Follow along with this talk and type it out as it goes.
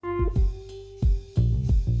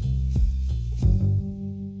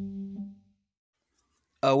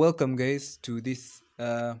welcome guys to this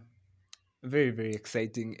very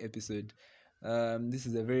exciting episode. This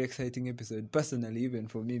is a very exciting episode, personally, even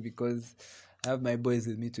for me, because I have my boys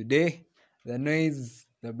with me today. The noise,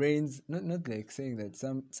 the brains, not like saying that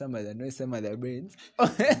some are the noise, some are the brains.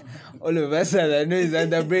 All of us are the noise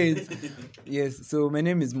and the brains. Yes, so my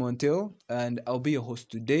name is Montel, and I'll be your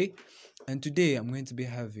host today. And today I'm going to be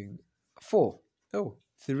having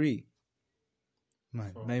three.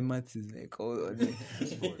 Man, my maths is like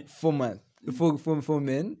four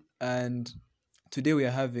men, and today we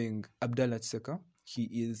are having Abdallah Tseka. He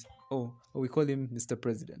is we call him Mr.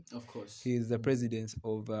 President. Of course, he is the president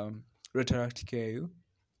of Rotaract KIU.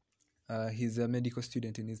 He's a medical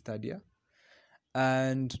student in his third year,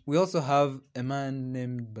 and we also have a man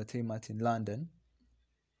named Batey Martin London.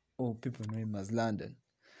 People know him as London.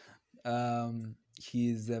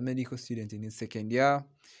 He's a medical student in his second year.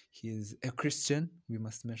 He's a Christian. We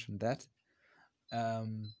must mention that.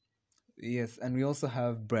 Yes, and we also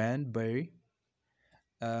have Brian Barry.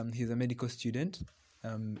 He's a medical student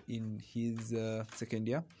in his second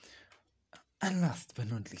year. And last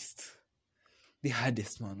but not least, the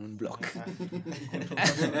hardest man on block.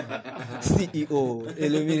 CEO,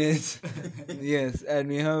 Illuminate. Yes, and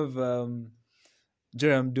we have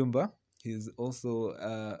Joram Dumba. He's also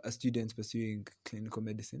a student pursuing clinical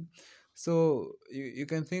medicine. So you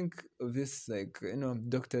can think of this like,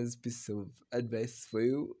 doctor's piece of advice for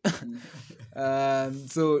you.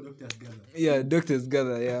 Doctors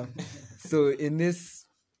gather, yeah. So in this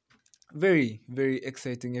very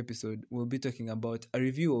exciting episode, we'll be talking about a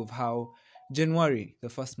review of how January, the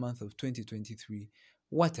first month of 2023,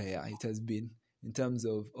 what a year it has been in terms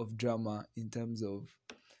of drama, in terms of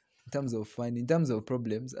fun, in terms of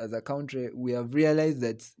problems. As a country, we have realized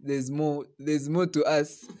that there's more to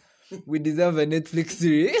us. We deserve a Netflix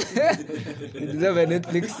series.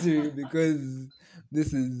 Because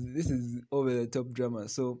this is over the top drama.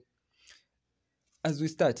 So as we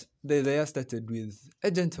start, the year started with a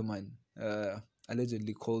gentleman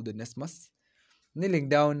allegedly called Onesmus kneeling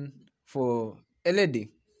down for a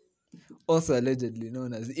lady, also allegedly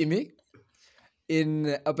known as Imi,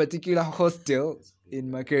 in a particular hostel in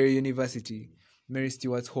Makerere University, Mary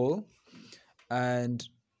Stuart Hall. And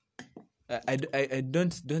I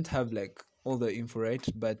don't have like all the info right,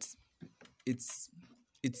 but it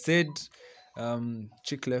said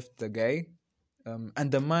chick left the guy,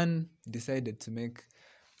 and the man decided to make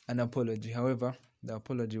an apology. However, the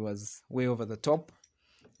apology was way over the top.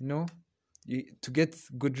 To get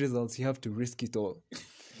good results, you have to risk it all.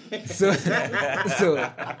 So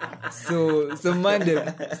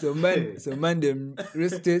Mandem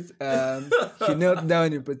risked it. He knelt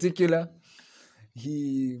down. In particular,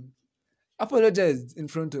 he apologized in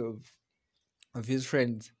front of his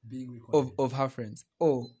friends, of her friends.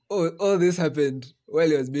 All this happened while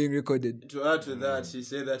he was being recorded. To add to that, she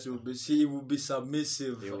said that she will be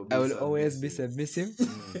submissive. I will always be submissive.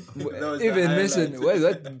 Even mentioned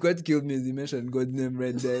what killed me is he mentioned God's name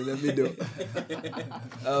right there in the middle.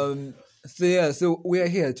 So we are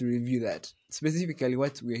here to review that. Specifically,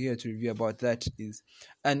 what we are here to review about that is,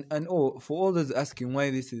 and for all those asking why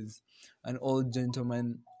this is an old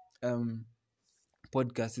gentleman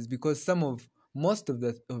podcast, is because most of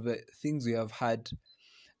the things we have had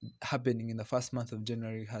happening in the first month of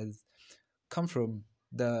January has come from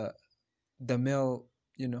the male,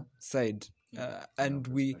 side, and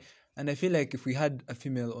I feel like if we had a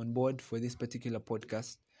female on board for this particular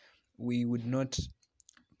podcast, we would not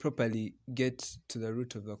properly get to the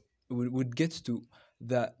root of would get to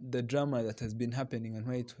the drama that has been happening and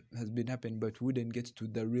why it has been happening, but wouldn't get to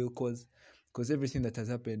the real cause, because everything that has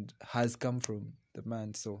happened has come from the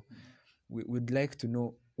man. So we would like to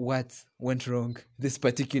know what went wrong this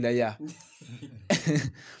particular year.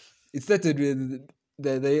 It started with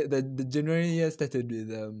the January year started with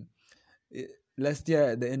last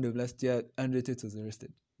year. At the end of last year, Andre Tate was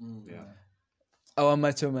arrested. Our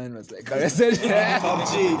macho man was like arrested. Our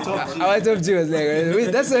top G was like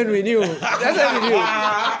arrested. That's when we knew.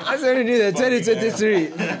 That's when we knew that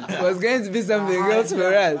 2023 was going to be something else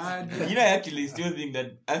for us. I actually still think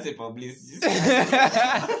that as a publicist.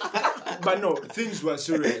 But no, things were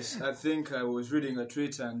serious. I think I was reading a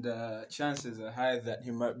tweet, and chances are high that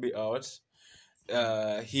he might be out.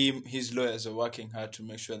 His lawyers are working hard to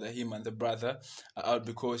make sure that him and the brother are out,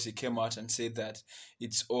 because he came out and said that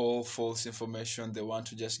it's all false information. They want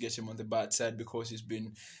to just get him on the bad side because he's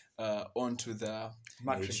been onto the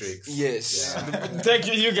Matrix. Yes. Yeah. Thank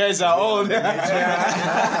you. You guys are all there.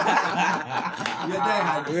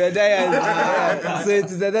 We are dying. So it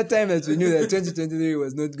is at that time that we knew that 2023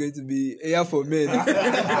 was not going to be a year for men.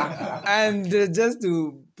 And just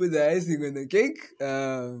to put the icing on the cake,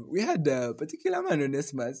 we had a particular man on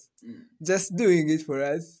Christmas just doing it for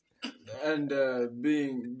us. And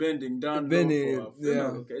bending down Bending, low for a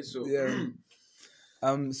funeral. yeah. Okay,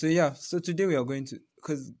 so Yeah. So today we are going to,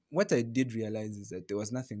 because what I did realize is that there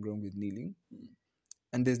was nothing wrong with kneeling,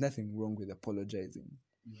 and there's nothing wrong with apologizing.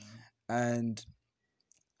 And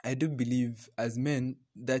I do believe as men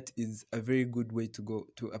that is a very good way to go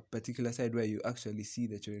to a particular side where you actually see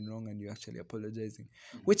that you're in wrong and you're actually apologizing,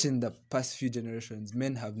 which in the past few generations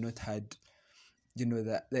men have not had,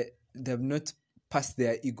 that they have not passed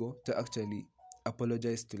their ego to actually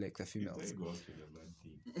apologize to like the females.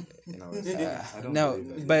 No, I don't Now,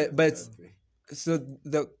 believe that. but so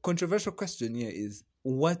the controversial question here is,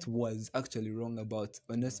 what was actually wrong about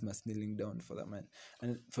Onesimus kneeling down for the man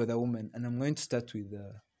and for the woman? And I'm going to start with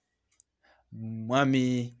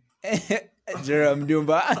Mwami Jerome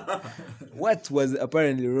Dumba. What was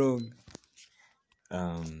apparently wrong?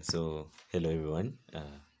 So hello everyone.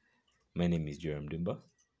 My name is Jerome Dumba.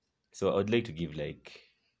 So I would like to give like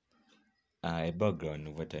a background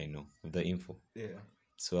of what I know, of the info. Yeah.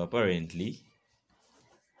 So apparently,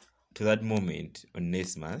 to that moment,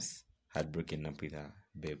 Onesimus had broken up with her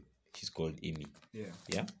babe. She's called Amy. Yeah.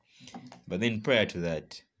 Yeah. But then prior to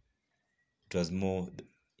that, it was more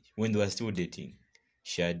when they were still dating.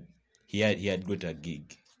 He had got a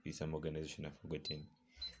gig with some organization, I've forgotten.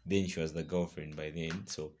 Then she was the girlfriend by then,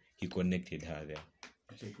 so he connected her there.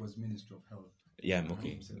 Okay, it was Ministry of Health. Yeah,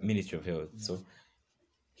 okay. Ministry of Health. Yeah. So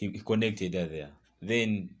he connected her there.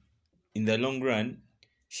 Then in the long run,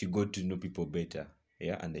 she got to know people better.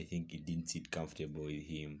 Yeah, and I think it didn't sit comfortable with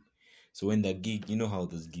him. So when the gig, you know how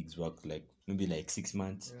those gigs work, like maybe like 6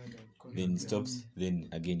 months, then it stops, then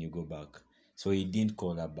again you go back. So he didn't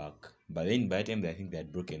call her back. But then by the time I think they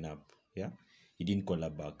had broken up, yeah, he didn't call her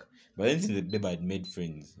back. But then since the babe had made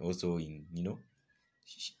friends also in,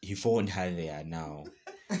 he found her there now.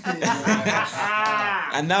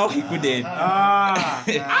 And now he couldn't.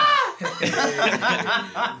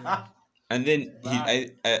 And then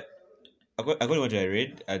according to what I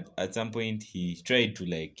read, at some point he tried to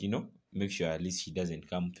make sure at least she doesn't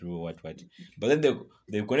come through what. But then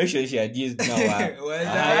the connection she had used now was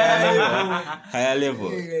higher level.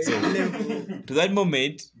 So to that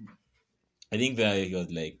moment, I think that he was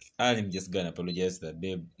like, I'm just gonna apologize to the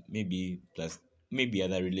babe, maybe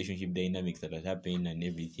other relationship dynamics that had happened and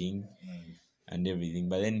everything.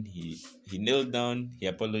 But then he knelt down, he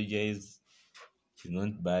apologized. She's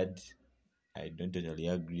not bad. I don't totally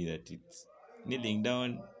agree that it's kneeling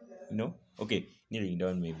down, okay, kneeling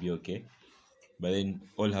down may be okay, but then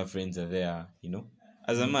all her friends are there,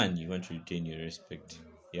 as a man you want to retain your respect,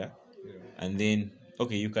 yeah. And then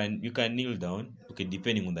okay, you can kneel down, okay,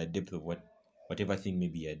 depending on the depth of whatever thing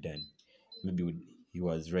maybe he had done. Maybe he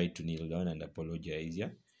was right to kneel down and apologize, yeah.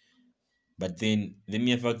 But then the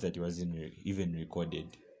mere fact that it wasn't even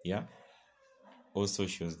recorded, yeah, also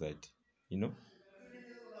shows that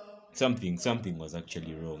something was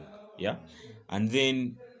actually wrong, yeah. And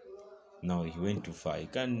then now he went too far. He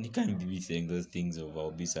can't be saying those things of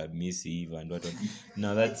I'll be submissive and what.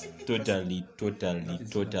 Now that's totally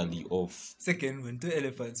off. Second, when two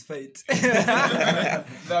elephants fight,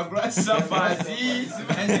 the grass suffers.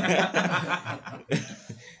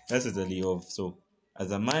 That's totally off. So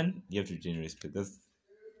as a man, you have to retain respect. That's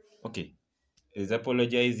okay. It's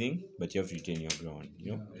apologizing, but you have to retain your ground.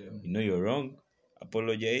 You know you're wrong.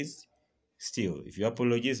 Apologize. Still, if you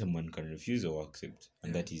apologize, someone can refuse or accept,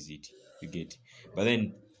 and that is it. You get. But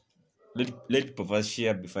then let people first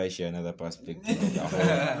share before I share another perspective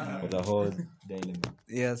of the whole dilemma.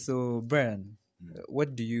 Yeah. So Brian,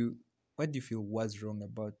 what do you feel was wrong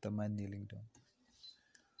about the man kneeling down?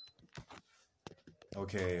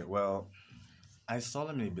 Okay, well, I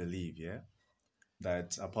solemnly believe,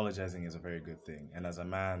 that apologizing is a very good thing. And as a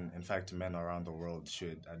man, in fact, men around the world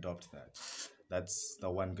should adopt that. That's the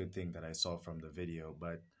one good thing that I saw from the video.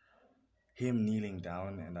 But him kneeling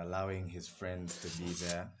down and allowing his friends to be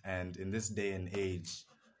there, and in this day and age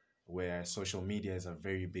where social media is a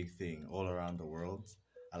very big thing all around the world,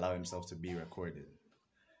 allow himself to be recorded.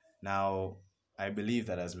 Now, I believe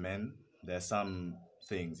that as men, there are some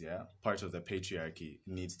things, part of the patriarchy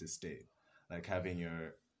needs to stay, like having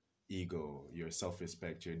your ego, your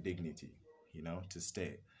self-respect, your dignity, to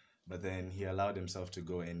stay. But then he allowed himself to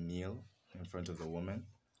go and kneel in front of the woman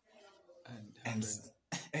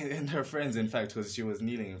and her friends, in fact, because she was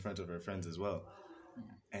kneeling in front of her friends as well,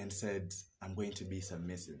 and said, I'm going to be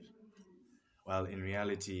submissive. Well, in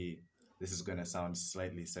reality, this is going to sound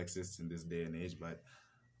slightly sexist in this day and age, but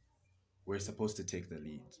we're supposed to take the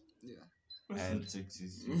lead. And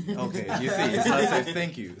sexist. Okay, you see, it's not safe.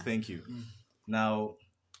 Thank you. Now,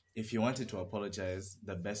 if you wanted to apologize,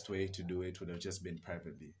 the best way to do it would have just been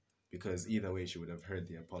privately, because either way she would have heard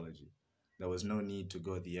the apology. There was no need to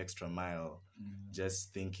go the extra mile,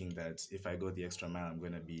 just thinking that if I go the extra mile, I'm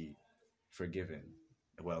going to be forgiven.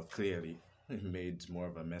 Well, clearly, it made more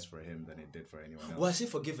of a mess for him than it did for anyone else. Was he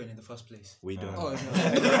forgiven in the first place? We don't Oh,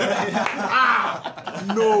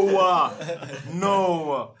 know.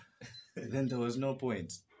 No. Then there was no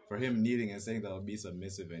point. For him kneeling and saying that I'll be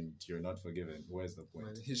submissive and you're not forgiven, where's the point?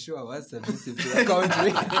 well, he sure was submissive to the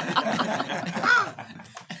country.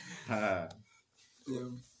 Ah,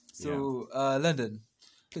 So, London,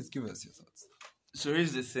 please give us your thoughts. So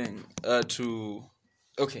here's the thing.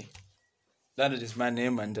 Okay, Leonard is my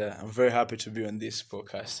name, and I'm very happy to be on this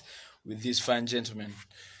podcast with these fine gentlemen.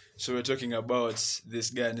 So we're talking about this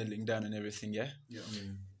guy kneeling down and everything, yeah? Yeah.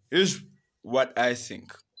 Here's what I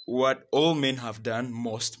think. What all men have done,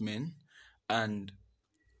 most men, and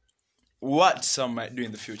what some might do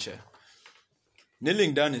in the future.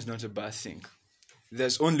 Kneeling down is not a bad thing.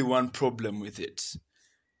 There's only one problem with it.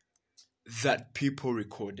 That people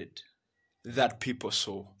recorded. That people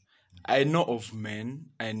saw. I know of men,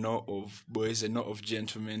 I know of boys, I know of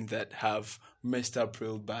gentlemen that have messed up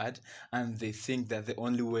real bad, and they think that the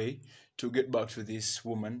only way to get back to this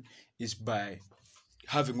woman is by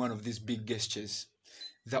having one of these big gestures.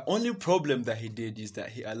 The only problem that he did is that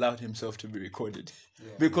he allowed himself to be recorded.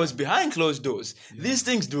 Because behind closed doors, these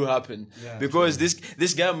things do happen. Because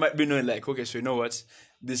this guy might be knowing like, okay, so you know what?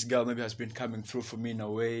 This girl maybe has been coming through for me in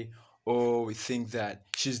a way, or we think that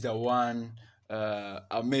she's the one,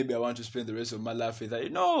 or maybe I want to spend the rest of my life with her. You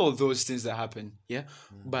know, all those things that happen, yeah?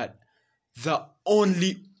 But the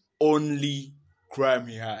only crime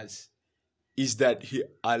he has is that he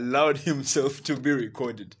allowed himself to be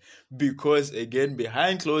recorded. Because, again,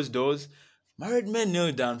 behind closed doors, married men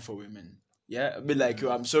kneel down for women. Yeah? Be like,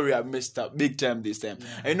 yo, I'm sorry I messed up big time this time.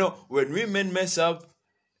 And you know, when women mess up,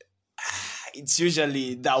 it's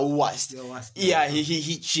usually the worst. Yeah,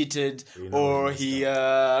 he cheated, or he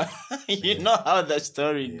you know how the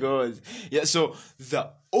story goes. Yeah, so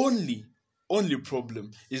the only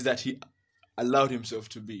problem is that he allowed himself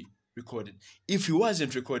to be recorded. If he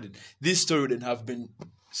wasn't recorded, this story wouldn't have been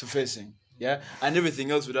surfacing. Yeah, and everything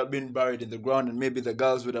else would have been buried in the ground, and maybe the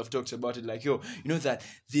girls would have talked about it like, yo, you know that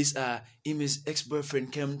this Imi's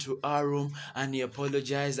ex-boyfriend came to our room and he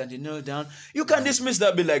apologized and he knelt down. You can dismiss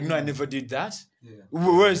that, be like, no, I never did that.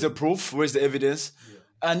 Where's the proof? Where's the evidence?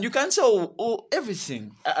 And you can tell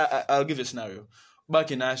everything. I'll give you a scenario. Back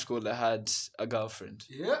in high school, I had a girlfriend.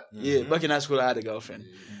 Back in high school, I had a girlfriend.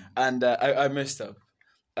 And I messed up.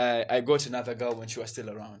 I got another girl when she was still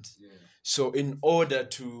around. So in order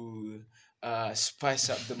to spice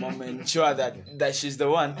up the moment, sure that she's the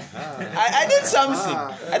one, I did something.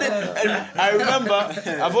 I remember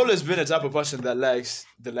I've always been a type of person that likes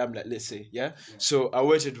the limelight, let's say, yeah? So I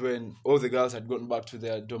waited when all the girls had gotten back to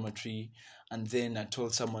their dormitory, and then I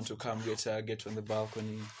told someone to come get on the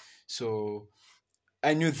balcony. So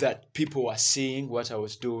I knew that people were seeing what I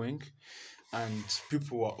was doing, and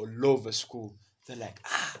people were all over school. They're like,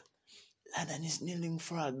 London is kneeling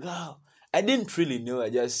for a girl. I didn't really know. I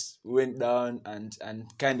just went down and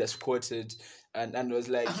kind of squatted and was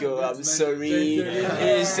like, yo, I'm sorry.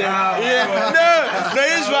 Here's why.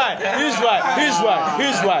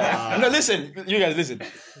 No, listen, you guys listen.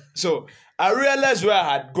 So I realized where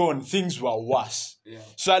I had gone, things were worse.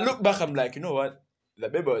 So I look back, I'm like, you know what? The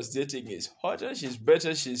baby I was dating is hotter, she's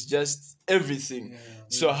better, she's just everything.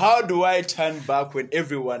 So how do I turn back when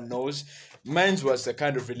everyone knows? Mine was the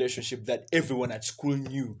kind of relationship that everyone at school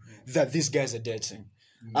knew that these guys are dating.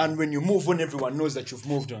 And when you move on, everyone knows that you've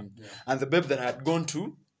moved on. And the babe that I had gone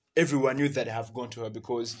to, everyone knew that I have gone to her,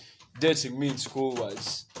 because dating me in school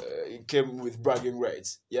was, it came with bragging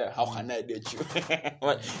rights. Yeah, how can I date you? You know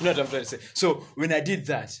what I'm trying to say? So when I did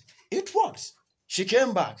that, it worked. She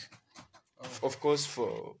came back, of course,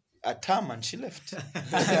 for a term, and she left.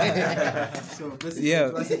 So basically,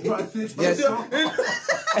 it was a practice.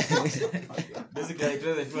 Basically, it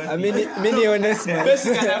was a I mean, mini honest man.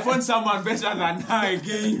 Basically, I found someone better than her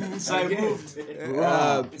again, so I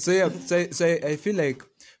moved. So I feel like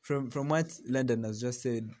from what London has just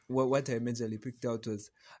said, what I mentally picked out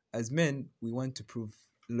was, as men, we want to prove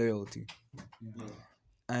loyalty.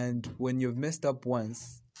 And when you've messed up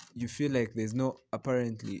once, you feel like there's no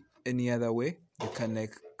apparently any other way you can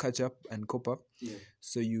like catch up and cope up.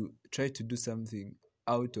 So you try to do something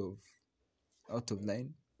out of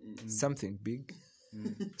line, something big,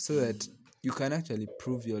 so that you can actually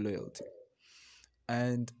prove your loyalty.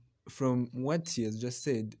 And from what he has just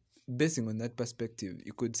said, basing on that perspective,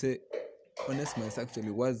 you could say Onesmus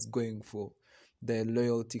actually was going for the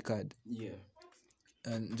loyalty card.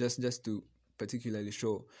 and just to particularly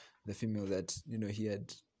show the female that he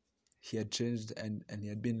had changed and he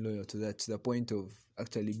had been loyal to that, to the point of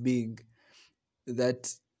actually being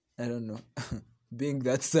that, I don't know, being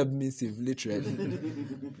that submissive, literally.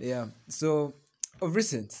 Yeah. So of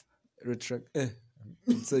recent,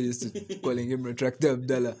 I'm so used to calling him Retractor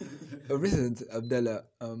Abdallah. Of recent, Abdallah,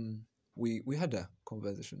 we had a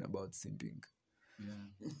conversation about simping.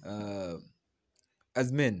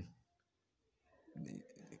 As men,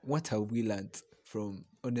 what have we learned from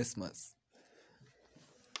Onesimus?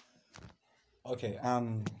 Okay.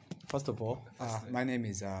 First of all, my name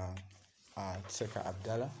is Tseka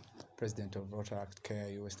Abdallah, president of Rotaract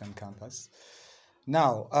KIU Western Campus.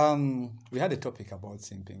 Now, we had a topic about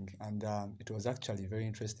simping, and it was actually very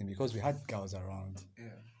interesting because we had girls around.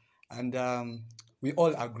 Yeah. And we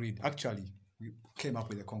all agreed. Actually, we came up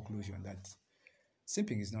with a conclusion that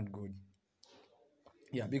simping is not good.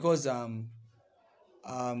 Yeah, because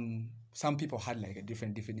some people had like a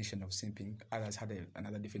different definition of simping. Others had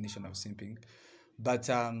another definition of simping. But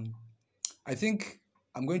I think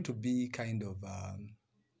I'm going to be kind of,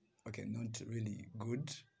 not really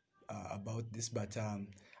good about this. But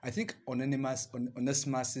I think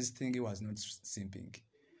Onesimus's thing, it was not simping.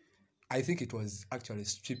 I think it was actually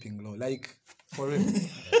stripping law. Like, for real.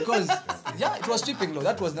 Because, it was stripping law.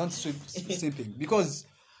 That was not simping. Because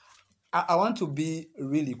I want to be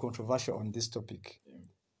really controversial on this topic.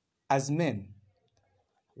 As men,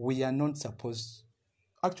 we are not supposed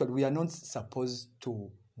to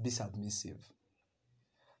be submissive.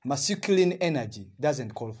 Masculine energy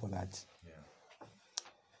doesn't call for that. Yeah.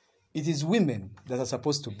 It is women that are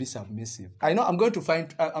supposed to be submissive. I know I'm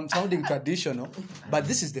sounding traditional, but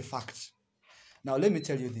this is the fact. Now, let me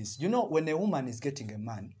tell you this. When a woman is getting a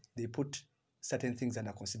man, they put certain things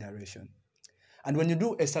under consideration. And when you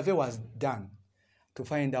do, a survey was done to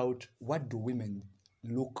find out what do women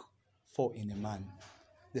look for in a man.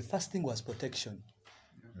 The first thing was protection.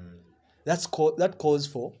 That calls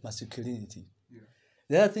for masculinity. Yeah.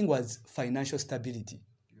 The other thing was financial stability.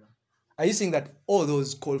 Yeah. Are you saying that all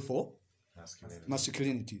those call for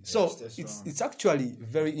masculinity? Yes, so it's actually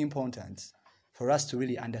very important for us to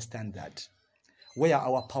really understand that, where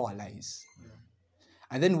our power lies. Yeah.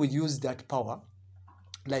 And then we use that power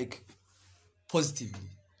like positively.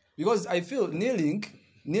 Because I feel kneeling,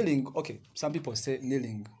 okay, some people say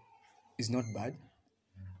kneeling is not bad,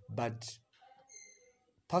 but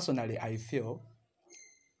personally, I feel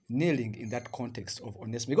kneeling in that context of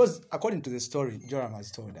Onesimus, because according to the story Joram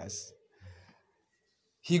has told us,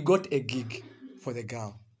 he got a gig for the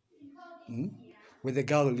girl. When the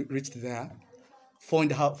girl reached there,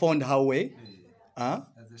 found her way,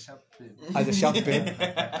 as a sharp pain.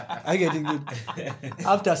 I getting it.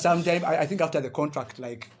 After some time, I think after the contract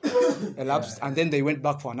elapsed, and then they went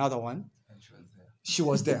back for another one. She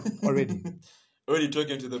was there already. Already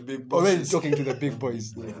talking to the big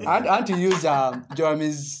boys. And to use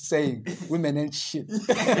Jeremy's saying, women ain't shit. That's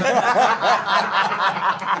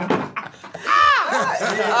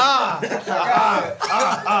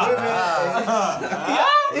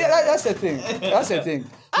the thing.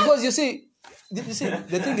 Because you see,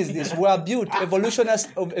 the thing is this: we are built.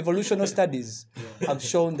 Evolutionary studies have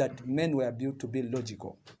shown that men were built to be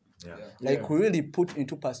logical. We really put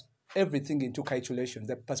into everything into calculation,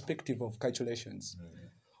 the perspective of calculations.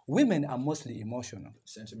 Women are mostly emotional,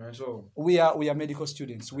 sentimental. We are medical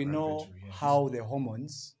students. We know how the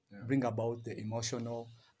hormones bring about the emotional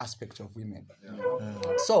aspect of women.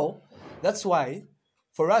 So that's why,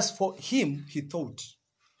 for him, he thought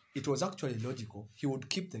it was actually logical. He would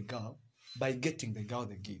keep the girl by getting the girl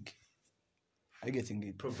the gig. Are you getting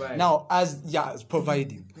it? Provide. Now,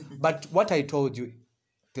 providing. But what I told you,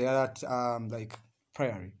 that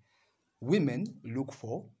priority. Women look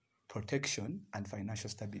for protection and financial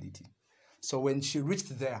stability. So when she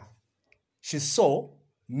reached there, she saw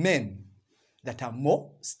men that are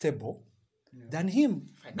more stable than him.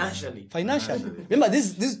 Financially. Remember,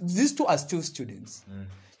 these two are still students.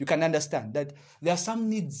 You can understand that there are some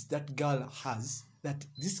needs that girl has that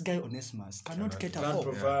this guy Onesimus cannot cater for.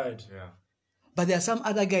 Provide. But there are some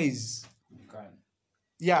other guys. You can.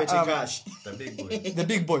 Cash. The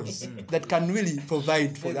big boys that can really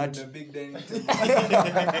provide for that.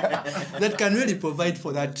 That can really provide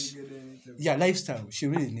for that. Lifestyle she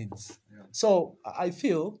really needs. So I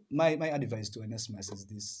feel my advice to Onesimus is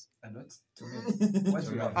this. And what? To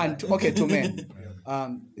men. To men,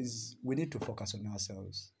 is we need to focus on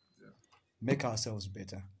ourselves, make ourselves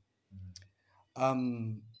better,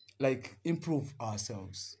 improve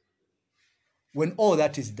ourselves. When all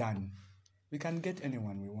that is done, we can get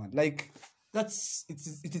anyone we want.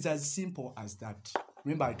 It is as simple as that.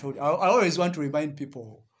 Remember, I told you, I always want to remind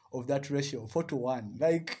people of that ratio, 4-1.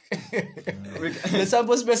 Like, the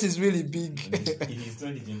sample space is really big. It is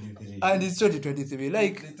 2023. And it's 2023.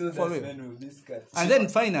 Like, They told for us real. men will be scared. And then We're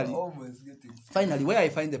finally, almost getting where I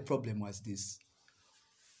find the problem was this.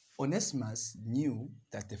 Onesimus knew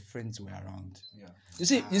that the friends were around. Yeah. You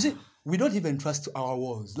see, we don't even trust our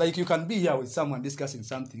walls. Like, you can be here with someone discussing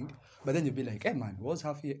something, but then you'll be like, hey man, walls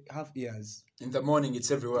half ears. In the morning,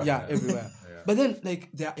 it's everywhere. Yeah, everywhere. But then, like,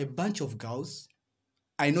 there are a bunch of girls.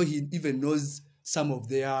 I know he even knows some of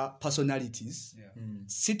their personalities. Yeah.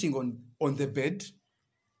 Sitting on the bed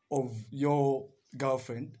of your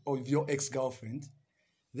girlfriend or of your ex-girlfriend,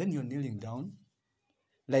 then you're kneeling down,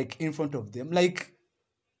 like in front of them, like,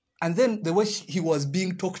 and then the way he was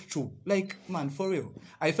being talked to, like, man, for real,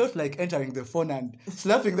 I felt like entering the phone and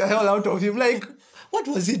slapping the hell out of him. Like, what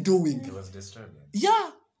was he doing? It was disturbing.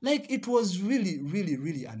 Yeah, like, it was really, really,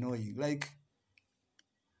 really annoying. Like,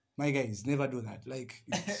 my guys, never do that. Like,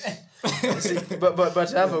 it's- See, but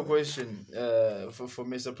I have a question for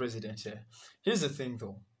Mr. President here. Here's the thing,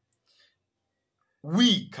 though.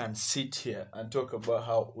 We can sit here and talk about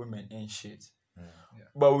how women ain't shit,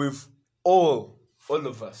 but with all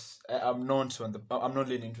of us, I'm not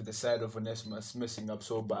leaning to the side of Onesimus messing up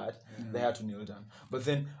so bad they had to kneel down. But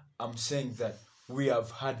then I'm saying that we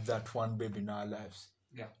have had that one baby in our lives.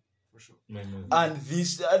 Yeah, for sure. And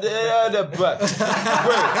this the but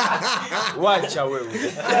wait, watch away.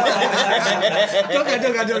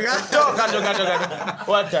 Talk.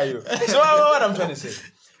 What are you? So what I'm trying to say,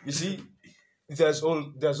 you see, there's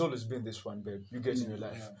always been this one babe you get in your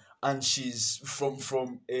life, and she's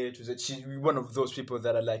from A to Z. She's one of those people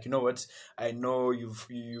that are like, you know what? I know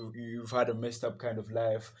you've had a messed up kind of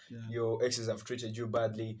life. Your exes have treated you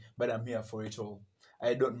badly, but I'm here for it all.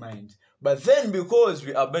 I don't mind. But then because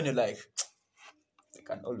we are many, like, it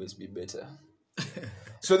can always be better.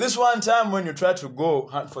 So this one time when you try to go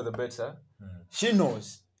hunt for the better, she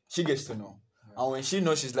knows. She gets to know. And when she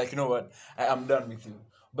knows, she's like, you know what? I am done with you.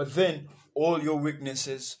 But then all your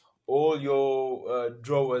weaknesses, all your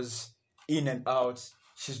drawers in and out,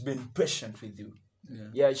 she's been patient with you.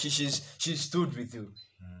 Yeah, she stood with you.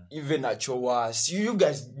 Even at your worst. You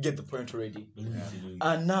guys get the point already.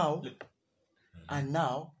 And now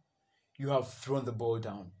you have thrown the ball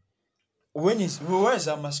down. Where is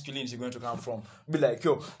that masculinity going to come from? Be like,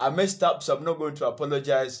 yo, I messed up, so I'm not going to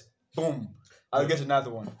apologize. Boom. I'll get another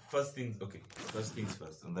one. First things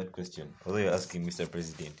first on that question. Although you're asking Mr.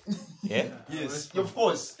 President. Yeah? Yes, of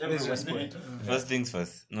course. First things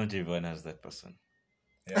first, not everyone has that person.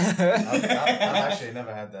 Yeah. I've actually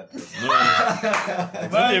never had that person.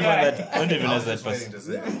 Not everyone has that Waiting person. to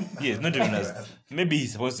say. Yes, not everyone has. Maybe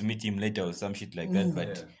he's supposed to meet him later or some shit like that,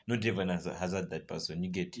 but not everyone has had that person. You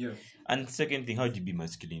get. Yeah. And second thing, how do you be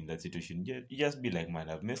masculine in that situation? You just be like, man,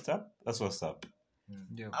 I've messed up. That's what's up.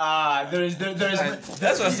 There is.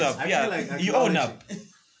 That's what's up. I Yeah, feel like you own up.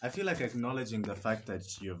 I feel like acknowledging the fact that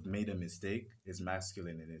you've made a mistake is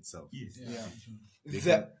masculine in itself. Yes.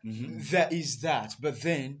 There is that, but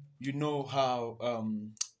then you know how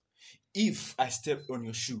if I stepped on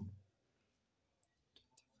your shoe,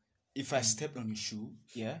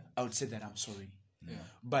 yeah, I would say that I'm sorry. Yeah.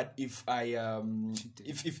 But if I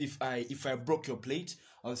if I broke your plate,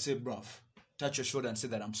 I'll say, bruv, touch your shoulder and say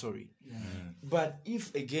that I'm sorry. But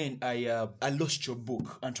if again I lost your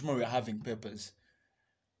book and tomorrow we're having papers,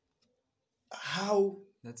 how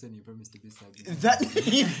That's when you promise to be savage. that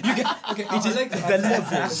you get okay? It is like the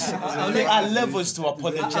levels. There are levels to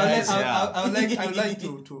apologize. I would like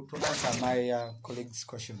to answer my colleague's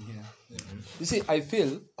question here. You see, I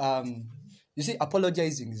feel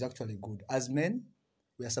apologizing is actually good. As men,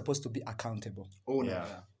 we are supposed to be accountable. Oh no. Yeah.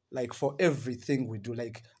 Like, for everything we do.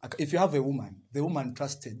 Like, if you have a woman, the woman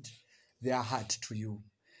trusted their heart to you.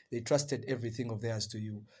 They trusted everything of theirs to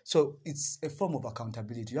you. So it's a form of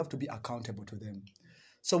accountability. You have to be accountable to them.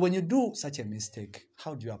 So when you do such a mistake,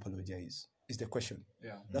 how do you apologize? Is the question.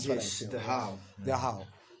 Yeah. That's what I feel. The how. The how.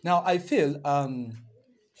 Now I feel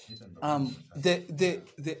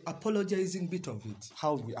the apologizing bit of it,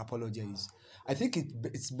 how we apologize, I think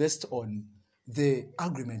it's based on the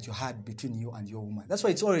agreement you had between you and your woman. That's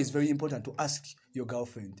why it's always very important to ask your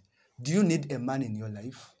girlfriend, do you need a man in your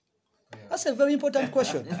life? Yeah. That's a very important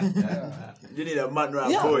question. You need a man or a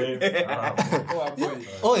Yeah. boy.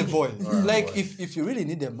 Or a boy. Like, if you really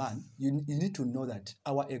need a man, you need to know that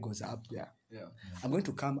our egos are up there. Yeah. I'm going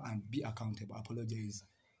to come and be accountable, apologize.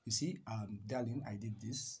 You see, darling, I did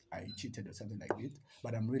this, I cheated or something like it,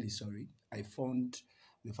 but I'm really sorry. I found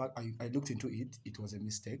the fact, I looked into it, it was a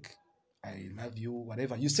mistake. I love you,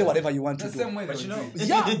 whatever. You say whatever you want to The do. same way But they you would know- do it.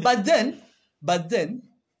 Yeah, but then,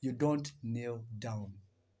 you don't kneel down.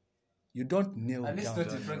 You don't kneel At least down.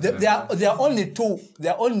 not in front There, of there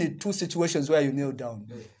are only two situations where you kneel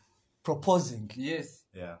down. Proposing. Yes.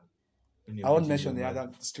 Yeah. I won't mention the other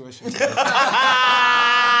situations. Say one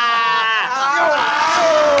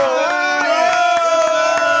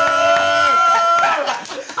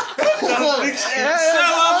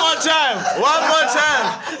more time. One more time.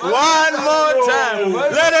 One more time.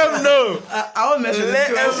 Let them know. I won't mention the Let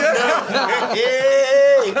them situation.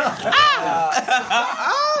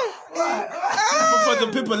 For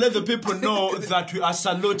the people, let the people know that we are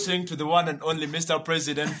saluting to the one and only Mr.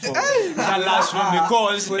 President for that last one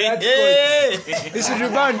because He should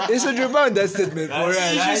rebound that statement for you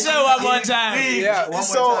us. should say one more time. Yeah.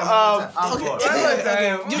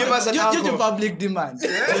 Give us an due to public demand.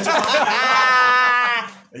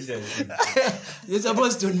 You're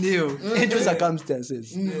supposed to kneel in those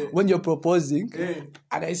circumstances when you're proposing,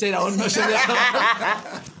 and I said I won't mention it.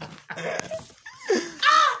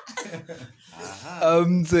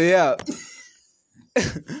 So yeah.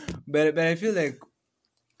 but I feel like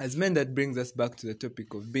as men, that brings us back to the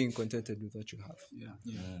topic of being contented with what you have.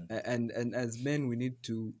 And as men, we need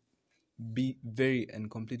to be very and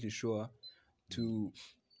completely sure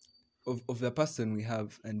of the person we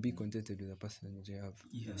have and be contented with the person that you have.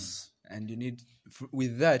 Yes. And you need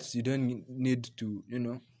with that, you don't need to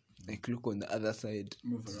like look on the other side.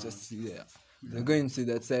 Just see there. You're going to see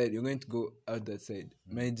that side. You're going to go out that side.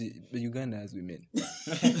 But Uganda has women.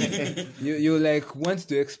 you like want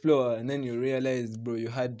to explore, and then you realize, bro, you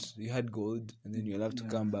had gold, and then you'll have to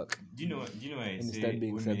come back. Do you know why I And you say start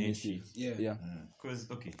being women hate submissive. shit? Yeah. Because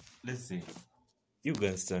let's say you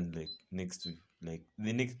can stand like next to like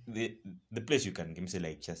the place you can say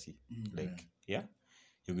like chassis, like you're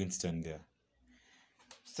going to stand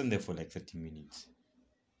there for like 30 minutes.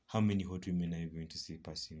 How many hot women are you going to see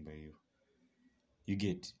passing by you? You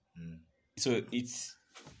get so it's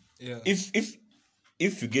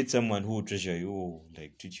if you get someone who will treasure you or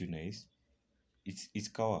like treat you nice, it's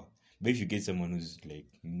cower. But if you get someone who's like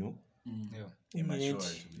Immature.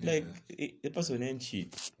 like the person ain't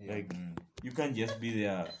shit. Like you can't just be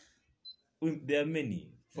there. There are many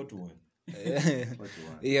 4 to 1.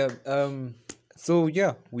 Yeah. So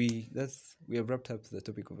yeah, we have wrapped up the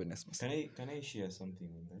topic of Onesmus. Can I share something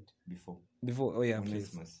on that before? Please.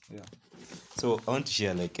 Onesmus. Yeah. So I want to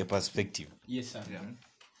share like a perspective. Yes, sir.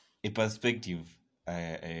 A perspective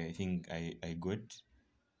I think I got.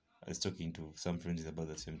 I was talking to some friends about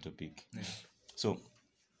the same topic. So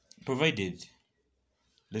provided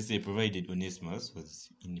Onesmus was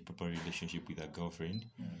in a proper relationship with a girlfriend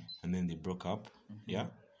and then they broke up,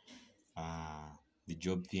 the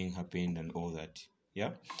job thing happened and all that.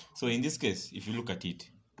 Yeah. So in this case, if you look at it,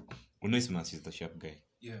 Onesmus is the sharp guy.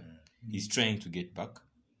 Yeah. He's trying to get back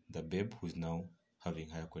the babe who's now having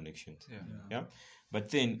higher connections. Yeah. But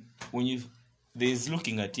then when there's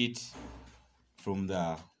looking at it from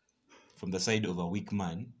the side of a weak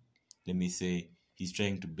man, let me say he's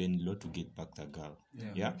trying to bend low to get back the girl.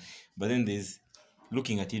 Yeah. But then there's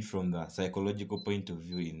looking at it from the psychological point of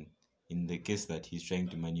view in the case that he's trying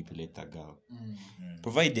to manipulate a girl.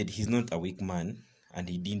 Provided he's not a weak man and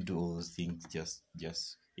he didn't do all those things just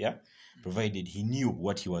provided he knew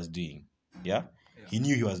what he was doing. He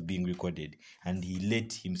knew he was being recorded and he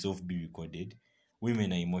let himself be recorded.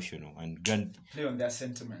 Women are emotional and Play on their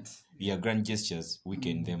sentiments. grand gestures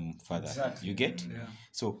weaken them further. Exactly. You get?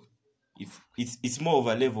 So if it's more of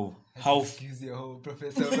a level how Excuse your whole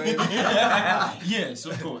professor. Yes,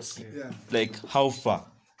 of course. like how far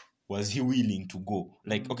was he willing to go?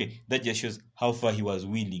 Like, okay, that just shows how far he was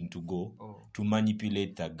willing to go to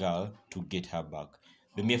manipulate the girl to get her back.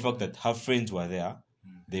 The mere fact that her friends were there,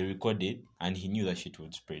 they recorded, and he knew that shit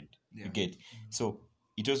would spread. You get? So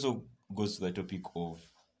it also goes to the topic of,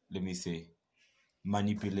 let me say,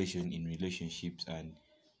 manipulation in relationships. And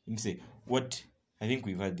let me say, what I think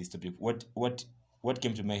we've had this topic. What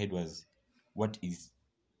came to my head was, what is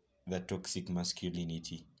the toxic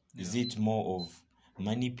masculinity? Is it more of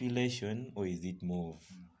manipulation or is it more of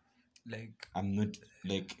like I'm not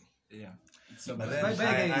like But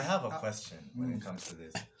then I have a question when it comes to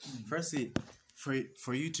this. Firstly,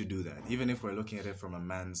 for you to do that, even if we're looking at it from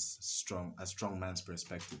a strong man's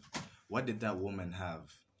perspective, what did that woman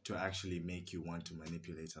have to actually make you want to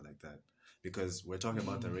manipulate her like that? Because we're talking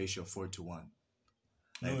about the ratio 4 to 1.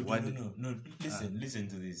 Like, no. Listen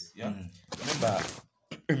to this. Yeah.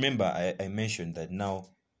 Remember, I mentioned that now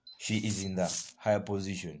she is in the higher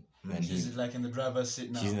position. And She's like in the driver's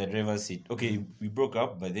seat now. she's in the driver's seat. Okay, we broke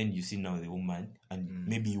up, but then you see now the woman, and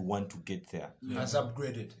maybe you want to get there. Has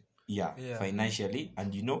upgraded. yeah, Yeah. financially,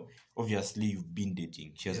 and obviously you've been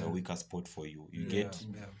dating. She has a weaker spot for you. You get.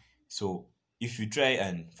 So if you try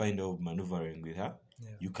and find out maneuvering with her,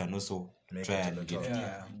 you can also Make try it to and the get. top.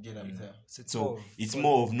 Yeah. Get up there. So it's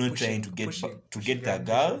more of not trying to get pushing to get her the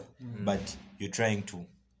girl, ambition. but you're trying to.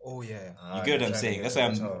 Oh yeah. You get what I'm saying? That's why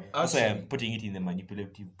I'm. That's why I'm Actually- putting it in the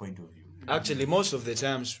manipulative point of view. Actually, most of the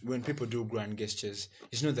times when people do grand gestures,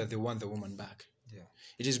 it's not that they want the woman back. Yeah.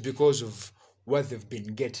 It is because of what they've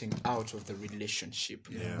been getting out of the relationship.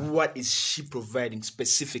 What is she providing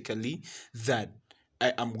specifically that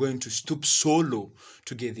I am going to stoop so low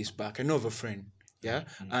to get this back? I know of a friend,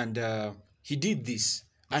 and he did this.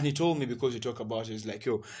 And he told me, because we talk about it, it's like,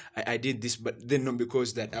 yo, I did this, but then not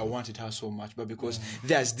because that I wanted her so much, but because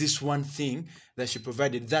there's this one thing that she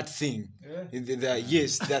provided, that thing.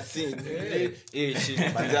 Yes, that thing.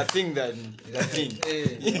 That thing.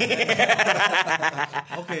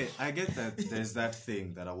 Okay, I get that there's that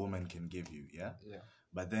thing that a woman can give you, yeah?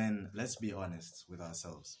 But then let's be honest with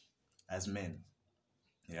ourselves. As men,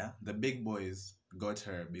 the big boys got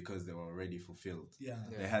her because they were already fulfilled.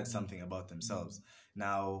 They had something about themselves.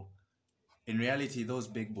 Now, in reality, those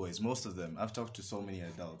big boys, most of them, I've talked to so many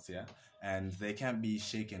adults, and they can't be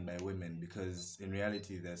shaken by women because in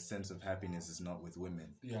reality, their sense of happiness is not with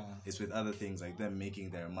women. It's with other things like them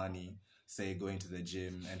making their money, say going to the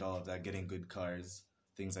gym and all of that, getting good cars,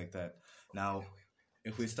 things like that. Now,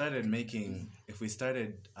 if we started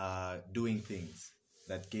doing things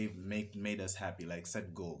that made us happy, like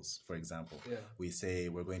set goals, for example. We say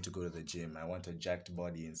we're going to go to the gym. I want a jacked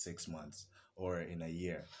body in 6 months or in a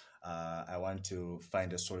year. I want to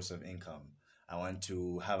find a source of income. I want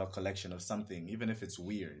to have a collection of something, even if it's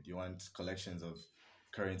weird. You want collections of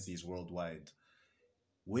currencies worldwide.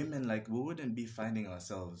 Women, like, we wouldn't be finding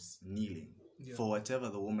ourselves kneeling for whatever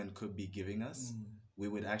the woman could be giving us. We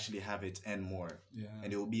would actually have it and more,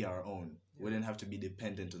 and it will be our own. We wouldn't have to be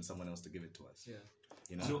dependent on someone else to give it to us.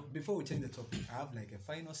 So before we change the topic, I have like a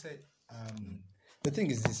final say. The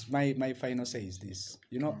thing is this, my final say is this.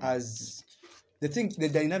 As the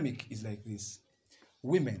dynamic is like this.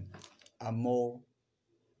 Women are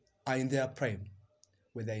in their prime,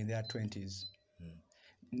 when they're in their 20s,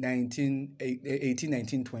 18,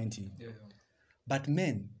 19, 20. But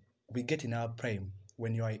men, we get in our prime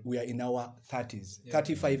when we are in our 30s,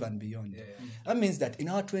 35 and beyond. That means that in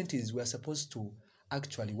our 20s, we are supposed to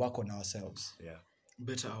actually work on ourselves.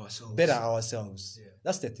 Better ourselves.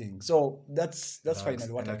 That's the thing. So that's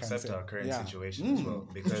finally what and I can say. accept our current situation as well,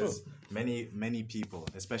 because many people,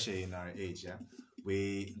 especially in our age,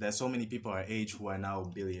 there's so many people our age who are now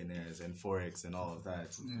billionaires and forex and all of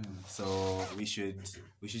that. So we should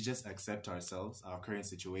just accept ourselves, our current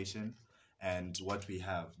situation, and what we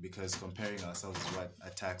have, because comparing ourselves is what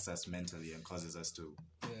attacks us mentally and causes us to.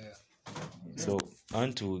 So I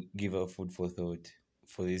want to give a food for thought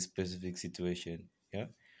for this specific situation.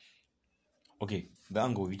 Okay, the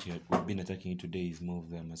angle which we've been attacking today is more of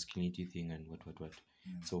the masculinity thing and what.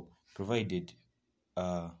 So provided,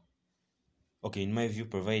 okay, in my view,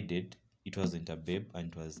 provided it wasn't a babe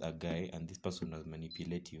and it was a guy and this person was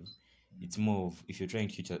manipulative, it's more of, if you're trying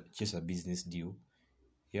to chase a business deal,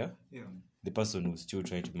 the person will still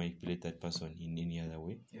try to manipulate that person in any other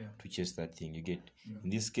way to chase that thing. You get. In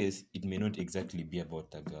this case, it may not exactly be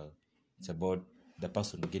about the girl. It's about the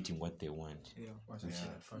person getting what they want.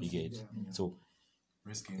 You get. So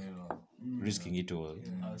Risking it all.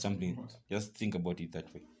 Something. Just think about it that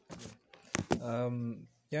way.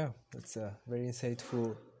 That's a very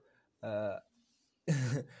insightful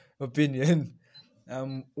opinion.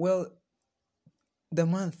 Well, the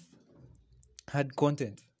month had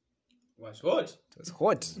content. Was what? It was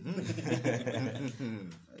hot.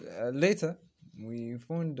 Later, we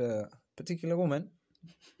found a particular woman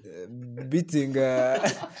beating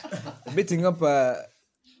up a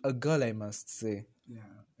girl, I must say.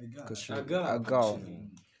 A girl.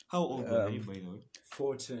 How old were you, by the way?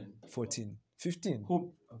 14. 15.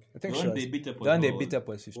 Who? I think The she one was. they beat up The one they was beat up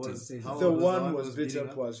was 15. The one was beaten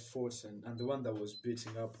up was 14, and the one that was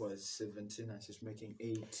beating up was 17, and she's making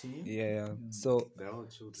 18. Yeah. So They're all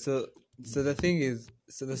children. so the thing is,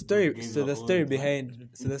 the story behind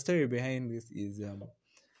this is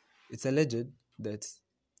it's alleged that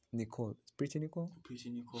Pretty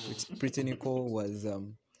Nicole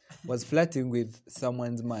was flirting with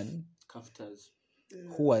someone's man Kaftas.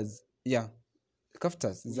 who was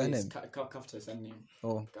Kaftas is her name. Kaftas, her name.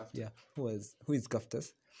 Oh, Kaftas. yeah. Who is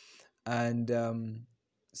Kaftas? And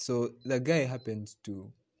so the guy happened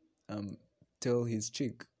to tell his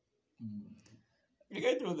chick. You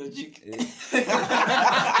guys know the chick.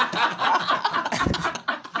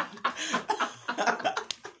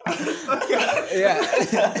 yeah,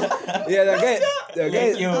 the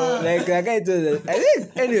guy told the, I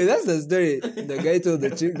think anyway that's the story. The guy told the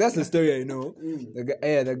chick. That's the story I know.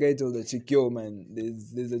 The guy told the chick, yo man,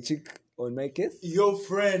 there's a chick on my case. Your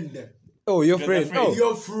friend. Oh, your You're the friend. friend. Oh,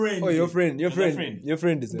 Your friend. oh, your friend. Your You're the friend. friend. Your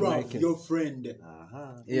friend is on my Bruv, case. your friend.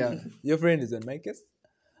 Yeah, your friend is on my case.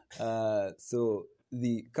 So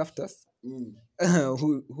the Kaftas,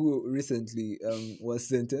 who recently was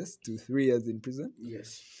sentenced to 3 years in prison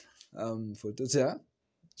Yes. for torture,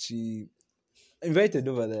 she invited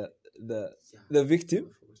over the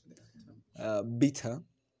victim, beat her,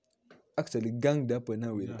 actually ganged up on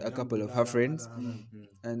her with a couple of her friends,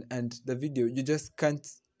 and the video, you just can't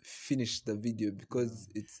finish the video because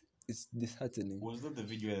it's disheartening. Was that the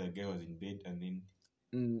video where the guy was in bed and then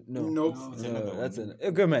No, Nope. no, that's an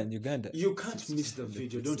okay man, Uganda. You can't miss the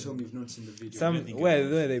video. Don't tell me you've not seen the video. Some think where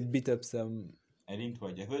I they beat up some. I didn't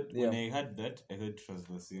watch. I heard Yeah. when I heard that, I heard it was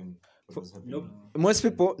the same. What was happening? Nope. Most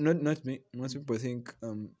people, not me. Most people think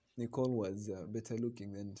Nicole was better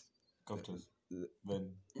looking than. Captors. But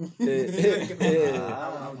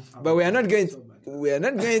But we are not going to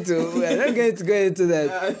go into that.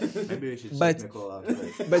 Maybe we should But- check Nicole out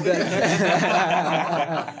first. But the,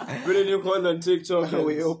 Really, you call on TikTok.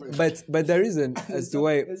 We open. but the reason as to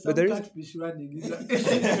why, but there is, catfish running.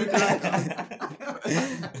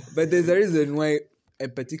 but there's a reason why I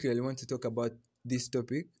particularly want to talk about this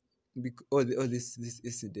topic, or this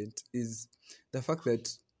incident, is the fact that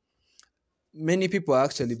many people are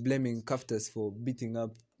actually blaming Kaftas for beating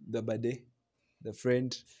up the bade, the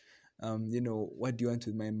friend. What do you want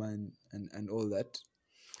with my man, and all that.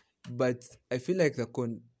 But I feel like the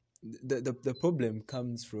problem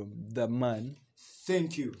comes from the man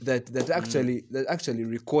Thank you. that actually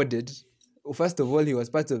recorded. First of all, he was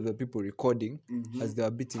part of the people recording as they were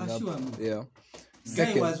beating up. Assure me. Yeah. Guy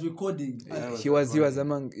Second, was recording. he was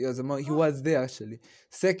there actually.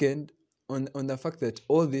 Second, on the fact that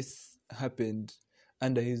all this happened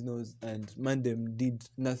under his nose and Mandem did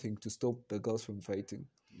nothing to stop the girls from fighting.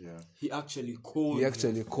 Yeah. He actually called. He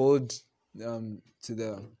actually called to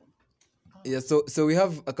the so we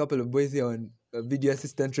have a couple of boys here on a video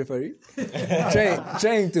assistant referee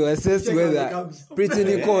trying to assess Check whether out the cams. Pretty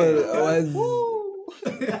Nicole was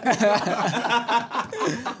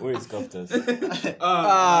where is Captors?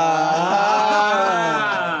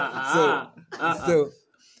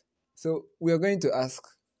 So we are going to ask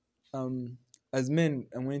as men.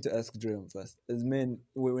 I'm going to ask Jerome first. As men,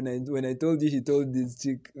 when I told you he told this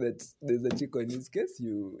chick that there's a chick on his case,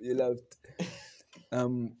 you laughed.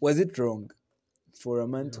 Was it wrong for a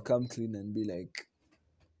man to come clean and be like,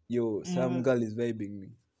 yo, some girl is vibing me?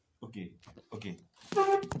 Okay.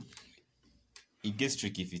 It gets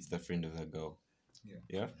tricky if it's the friend of the girl.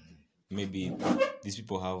 Yeah. Maybe these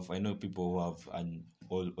people have. I know people who have an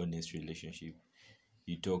all honest relationship.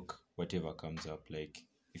 You talk whatever comes up. Like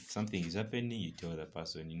if something is happening, you tell the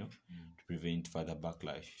person. To prevent further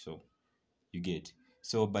backlash. So you get.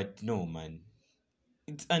 So, but no, man.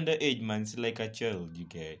 It's underage, man. It's like a child. You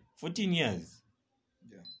get 14 years.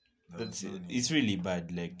 That's it. It's really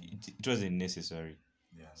bad. Like it wasn't necessary.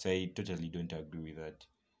 Yeah. So I totally don't agree with that.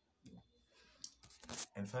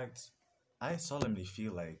 In fact, I solemnly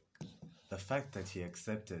feel like the fact that he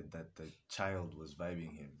accepted that the child was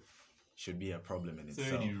vibing him should be a problem in itself.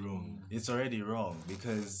 already wrong. It's already wrong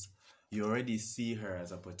because you already see her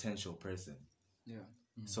as a potential person. Yeah.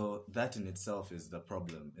 So that in itself is the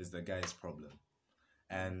problem, is the guy's problem.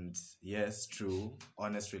 And yes, true,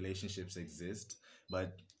 honest relationships exist,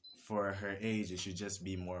 but for her age, it should just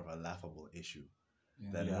be more of a laughable issue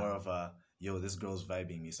than more of a, yo, this girl's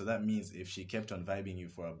vibing me. So that means if she kept on vibing you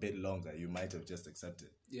for a bit longer, you might have just accepted.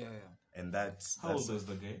 Yeah. And that's How old was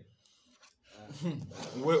the guy?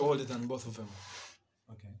 Way older than both of them.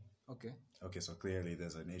 Okay. okay, so clearly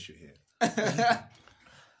there's an issue here.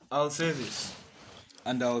 I'll say this,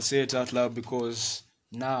 and I'll say it out loud because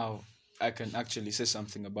now I can actually say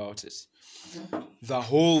something about it. The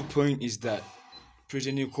whole point is that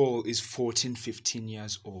Pretty Nicole is 14, 15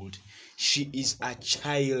 years old. She is a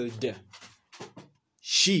child.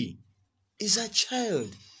 She is a child.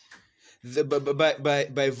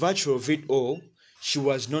 By virtue of it all, she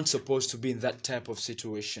was not supposed to be in that type of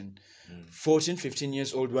situation. 14, 15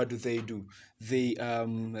 years old, what do? They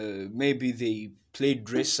maybe they play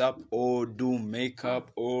dress up or do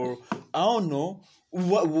makeup or I don't know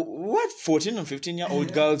what 14 and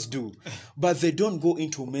 15-year-old girls do, but they don't go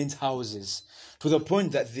into men's houses to the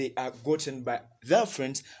point that they are gotten by their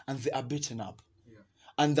friends and they are beaten up.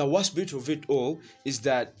 And the worst bit of it all is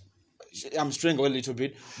that I'm straying away a little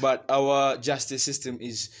bit, but our justice system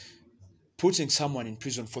is putting someone in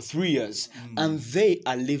prison for 3 years, and they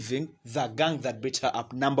are leaving the gang that beat her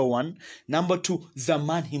up, number one. Number two, the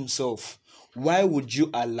man himself. Why would you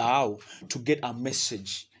allow to get a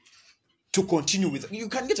message to continue with? You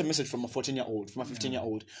can get a message from a 14-year-old, from a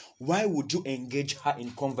 15-year-old. Why would you engage her in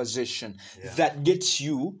conversation that gets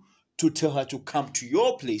you to tell her to come to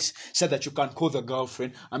your place so that you can call the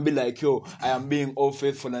girlfriend and be like, yo, I am being all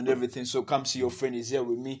faithful and everything, so come see your friend is here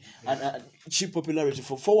with me, and cheap popularity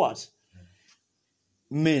for what?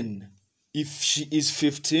 Men, if she is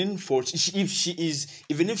 15, 14,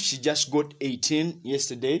 even if she just got 18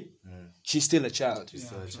 yesterday, she's still a child. She's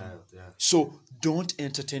still a child, yeah. So don't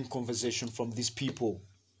entertain conversation from these people.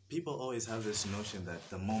 People always have this notion that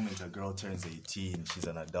the moment a girl turns 18, she's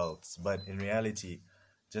an adult. But in reality,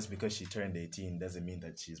 just because she turned 18 doesn't mean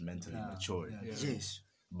that she's mentally mature. Yes.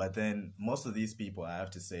 But then most of these people, I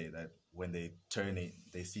have to say that when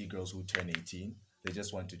they see girls who turn 18, they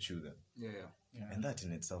just want to chew them. And that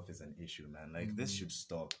in itself is an issue, man. Like, this should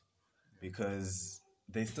stop, because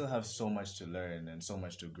they still have so much to learn and so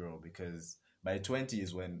much to grow, because by 20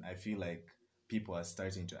 is when I feel like people are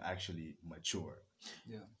starting to actually mature.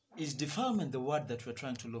 Is defilement the word that we're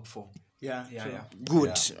trying to look for? Yeah.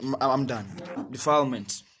 Good. I'm done.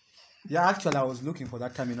 Defilement. Yeah, actually, I was looking for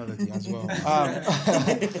that terminology as well.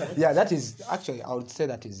 Yeah, that is actually, I would say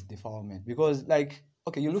that is defilement, because, like,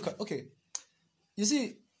 okay, you look at, okay, you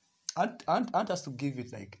see, I want us to give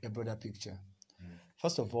it like a broader picture.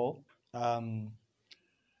 First of all,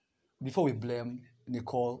 before we blame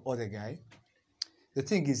Nicole or the guy, the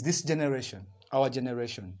thing is, this generation, our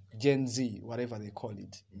generation, Gen Z, whatever they call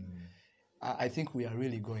it, I think we are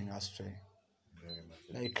really going astray.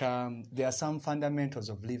 Like, there are some fundamentals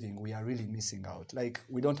of living we are really missing out. Like,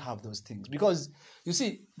 we don't have those things, because you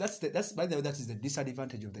see, that's by the way, that is the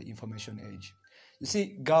disadvantage of the information age. You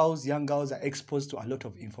see, young girls are exposed to a lot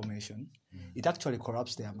of information. It actually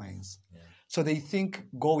corrupts their minds. So they think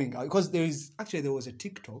going out, because there was a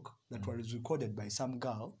TikTok that was recorded by some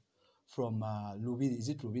girl from Lubidi, is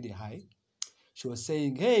it Lubidi High? She was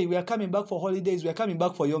saying, hey, we are coming back for holidays, we are coming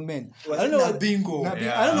back for your men. I don't know bingo.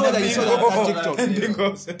 I don't know whether you saw that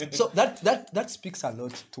TikTok. So that speaks a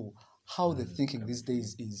lot to how the thinking these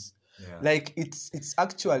days is. Like, it's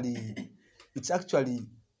actually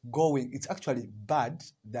bad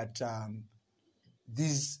that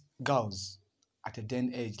these girls at a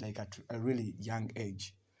den age, like at a really young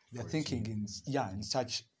age, they're thinking in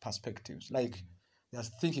such perspectives. Like, they're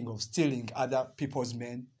thinking of stealing other people's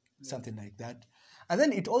men, something like that. And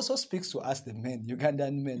then it also speaks to us, the men,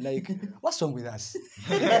 Ugandan men. Like, what's wrong with us?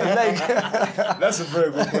 Like, That's a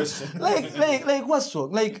very good question. like, what's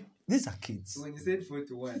wrong? Like, these are kids. When you said 4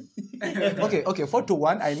 to 1. Okay, 4 to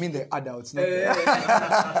 1, I mean the adults, not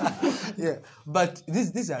yeah. But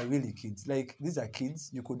these are really kids. Like, these are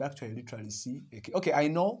kids. You could actually literally see. Okay, I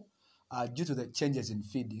know, due to the changes in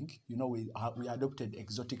feeding, we adopted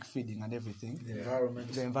exotic feeding and everything.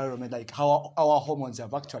 The environment, like how our hormones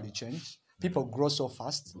have actually changed. People grow so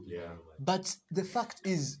fast. But the fact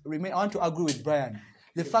is, I want to agree with Brian.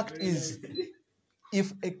 The fact is,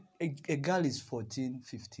 if a girl is 14,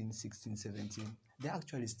 15, 16, 17, they're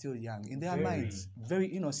actually still young in their minds, very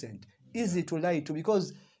innocent, easy to lie to,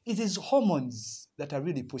 because it is hormones that are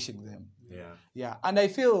really pushing them. Yeah. And I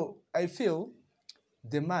feel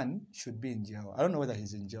the man should be in jail. I don't know whether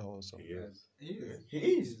he's in jail also. He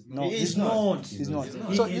is. No, he's not. He's not.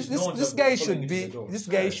 He So is this not guy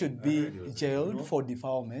following should be jailed for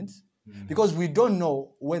defilement, because we don't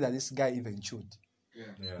know whether this guy even should.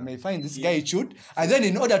 You may find this guy chewed, and then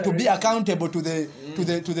in order to be accountable to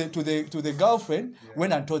the girlfriend,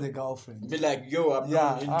 went and told the girlfriend. Be like, yo, I'm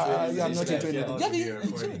not into I'm not into anything. Yeah, Be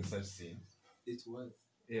recording such scene. It was.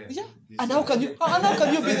 Yeah. And how can you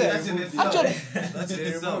be there? Actually, That's in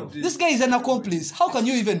itself. this guy is an accomplice. How can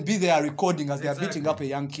you even be there recording as they are beating up a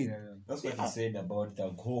young kid? That's what he said about the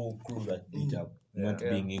whole crew that beat up not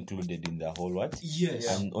being included in the whole what?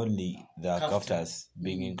 Yes. And only the cafters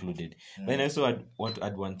being included. Then I also want to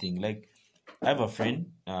add one thing. Like, I have a friend,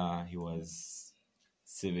 he was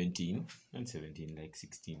 17, not 17, like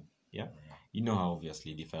 16. Yeah. You know how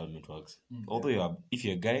obviously defilement works. Although if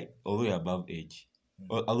you're a guy, although you're above age,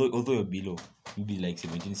 although you're below, you'll be like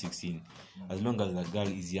 17, 16. As long as the girl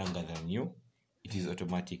is younger than you, it is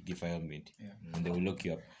automatic defilement. And they will lock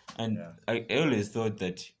you up. And I always thought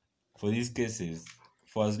that for these cases,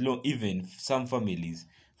 for as long, even some families,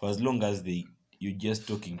 for as long as you're just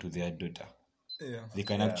talking to their daughter, they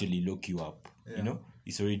can actually lock you up.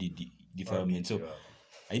 It's already defilement. So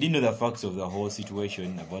I didn't know the facts of the whole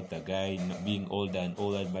situation about the guy not being older and all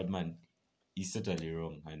that, but man, it's totally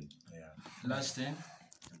wrong. And Last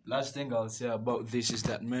thing I'll say about this is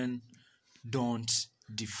that, man, don't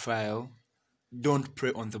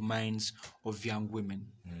prey on the minds of young women.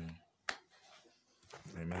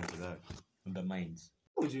 Amen to that. The minds.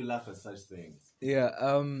 Why would you laugh at such things?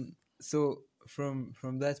 Yeah. So from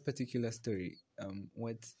that particular story,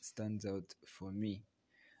 what stands out for me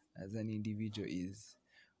as an individual is,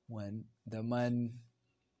 one, the man,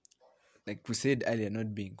 like we said earlier,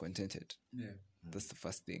 not being contented. Yeah. That's the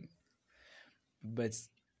first thing. But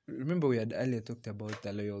remember, we had earlier talked about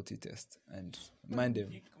the loyalty test and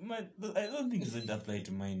mandem. Man, I don't think it doesn't apply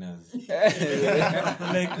to minors.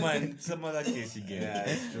 Like, man, some other case again. Yeah,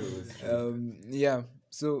 it's true. It's true. Yeah.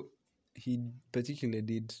 So he particularly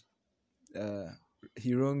did.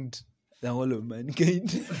 He wronged the whole of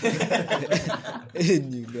mankind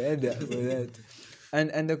in Uganda for that.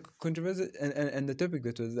 And the controversy and the topic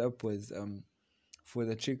that was up was for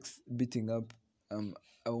the chicks beating up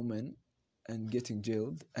a woman and getting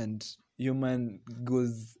jailed, and your man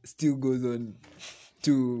still goes on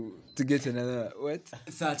to get another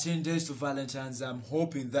 13 days to Valentine's. I'm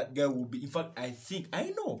hoping that guy will be. In fact, I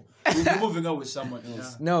know we'll be moving out with someone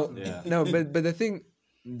else. No, Yeah. no, but the thing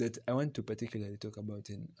that I want to particularly talk about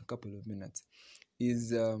in a couple of minutes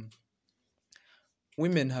is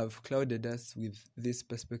women have clouded us with this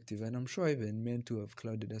perspective, and I'm sure even men too have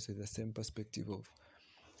clouded us with the same perspective of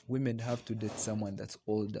women have to date someone that's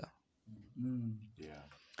older. Yeah.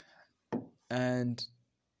 And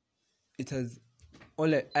it has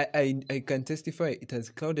I can testify it has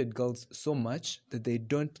clouded girls so much that they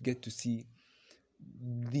don't get to see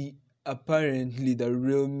the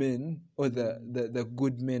real men or the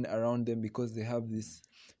good men around them, because they have this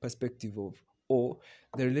perspective of,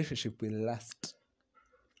 the relationship will last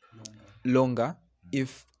longer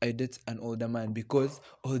if I date an older man, because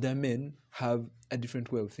older men have a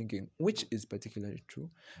different way of thinking, which is particularly true.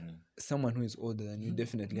 Someone who is older than you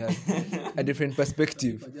definitely has a different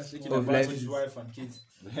perspective of life. His wife and kids.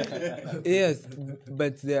 Yes,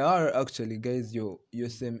 but there are actually guys your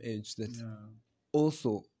same age that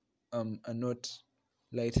also are not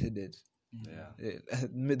lightheaded. Yeah.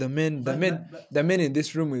 The men in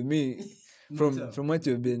this room with me, from what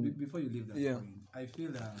you've been. Before you leave that point, I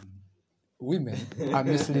feel women are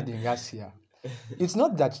misleading us here. It's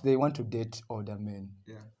not that they want to date older men.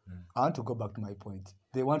 I want to go back to my point.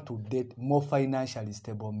 They want to date more financially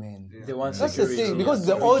stable men. They want That's the security. thing, because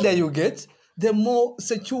the older you get, the more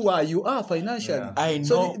secure you are financially. Yeah. I know.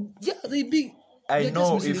 So I they're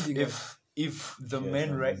know just misleading us. if the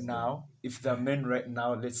men right now,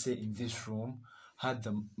 let's say in this room, had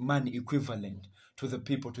the money equivalent to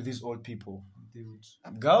these old people,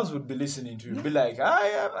 girls would be listening to you, be like,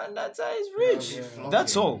 man, that guy is rich.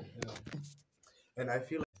 That's all. And I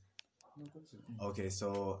feel okay,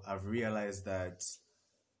 so I've realized that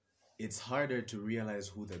it's harder to realize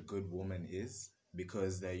who the good woman is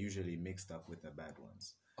because they're usually mixed up with the bad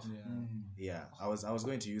ones. Yeah, I was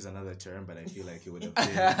going to use another term, but I feel like it would have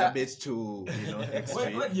been a bit too,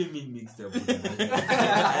 extreme. What do you mean mixed up?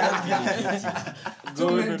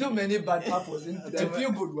 Too many bad apples, a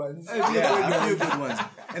few good ones. Yeah, a few good ones.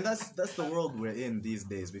 And that's the world we're in these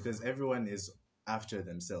days, because everyone is after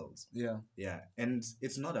themselves. Yeah, and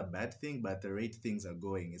it's not a bad thing, but the rate things are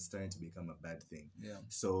going, it's starting to become a bad thing.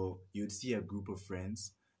 So you'd see a group of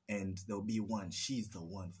friends, and there'll be one, she's the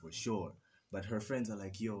one for sure, but her friends are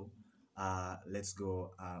like, yo, let's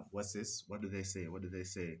go, what's this? What do they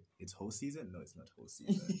say? It's whole season? No, it's not whole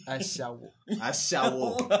season.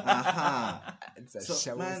 Ashawo. Aha. It's a So,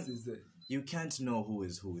 shower man, season. You can't know who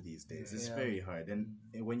is who these days. It's very hard. And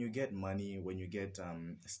when you get money, when you get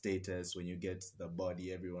status, when you get the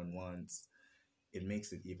body everyone wants, it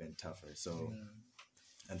makes it even tougher. So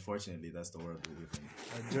unfortunately, that's the world we live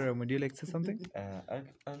in. Jerome, would you like to say something?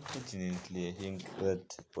 Unfortunately, I think that,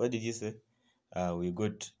 what did you say? We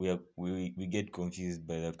get confused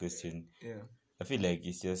by the question. I feel like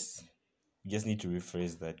you just need to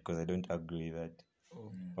rephrase that, because I don't agree with that.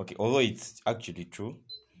 Okay, although it's actually true,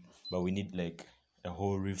 but we need like a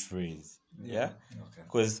whole rephrase. Yeah.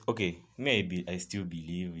 Because maybe I still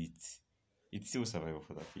believe it's still survival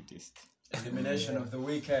for the fittest. Elimination of the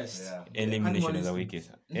weakest. Elimination of the weakest.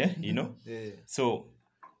 Yeah, So,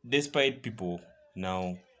 despite people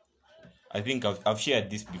now, I think I've shared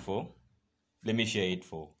this before. Let me share it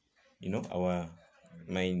for,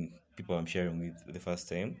 my people I'm sharing with the first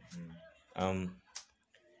time.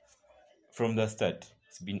 From the start,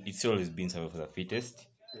 it's always been survival for the fittest,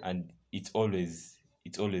 and it's always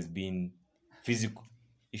been physical.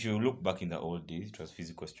 If you look back in the old days, it was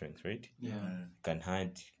physical strength, right? You can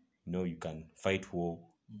hunt, you can fight war.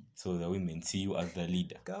 So the women see you as the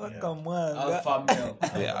leader. Alpha male.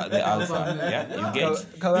 The alpha, yeah, you get.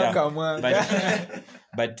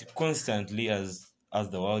 But constantly, as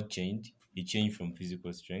the world changed, it changed from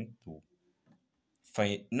physical strength to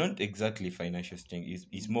not exactly financial strength.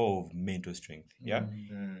 It's more of mental strength. Yeah,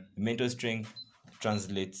 mental strength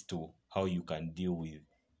translates to how you can deal with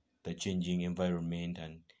the changing environment,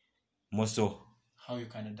 and more so How you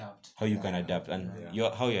can adapt. how you can adapt. And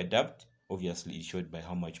how you adapt obviously is showed by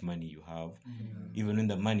how much money you have. Even when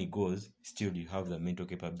the money goes, still you have the mental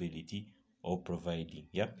capability of providing.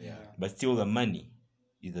 Yeah, but still the money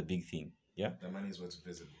is a big thing. Yeah, The money is what's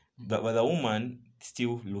visible. but the woman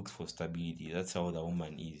still looks for stability. That's how the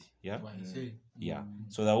woman is. Yeah, What you say. yeah.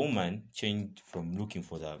 So the woman changed from looking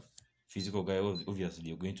for the physical guy. Obviously,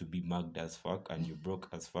 you're going to be mugged as fuck, and you broke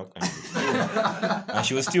as fuck, and and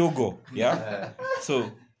she will still go. Yeah.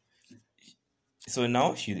 So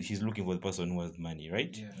now she's looking for the person who has money,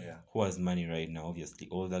 right? Yeah. Who has money right now? Obviously,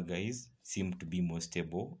 older guys seem to be more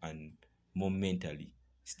stable and more mentally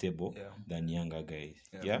stable than younger guys.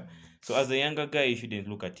 Yeah. So as a younger guy, you shouldn't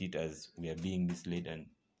look at it as we are being misled, and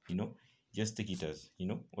just take it as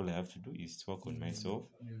all I have to do is work on myself.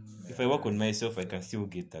 If I work on myself, I can still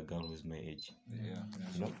get a girl who's my age.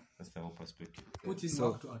 That's the whole perspective. Put in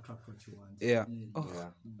work to attract what you want. Yeah.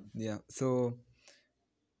 Yeah. So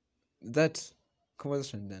that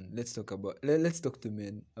conversation, then let's talk to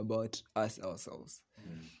men about us ourselves.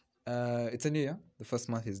 It's a new year. The first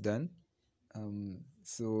month is done.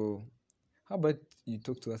 So how about you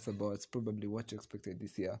talk to us about probably what you expected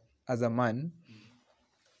this year as a man,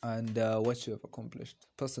 and what you have accomplished.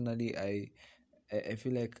 Personally, I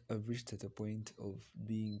feel like I've reached at a point of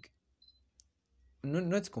being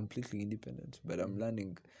not completely independent, but I'm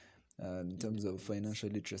learning in terms of financial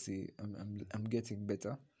literacy. I'm getting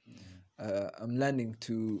better. I'm learning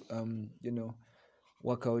to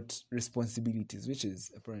work out responsibilities, which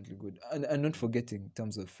is apparently good, and not forgetting in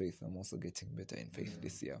terms of faith. I'm also getting better in faith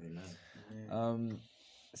this year.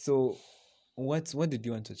 So what did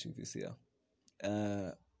you want to achieve this year,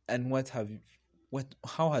 and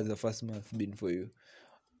how has the first month been for you,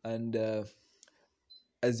 and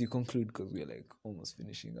as you conclude, because we're like almost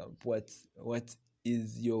finishing up, what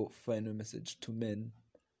is your final message to men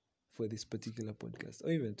for this particular podcast,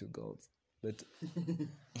 or even to girls? But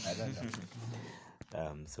I don't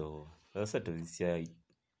know. So the start of this year, it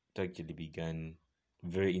actually began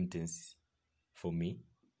very intense for me,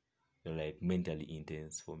 like mentally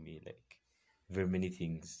intense for me. Like very many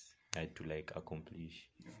things I had to accomplish.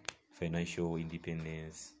 Financial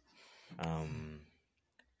independence,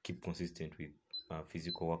 keep consistent with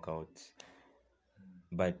physical workouts,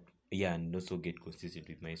 but and also get consistent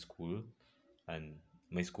with my school and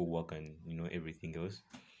my school work and everything else.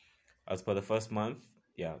 As per the first month,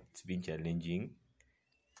 it's been challenging,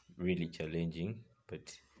 really challenging,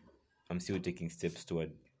 but I'm still taking steps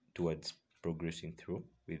towards progressing through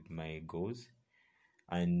with my goals.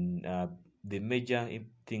 And the major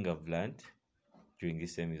thing I've learned during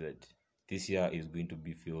this time is that this year is going to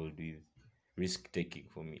be filled with risk taking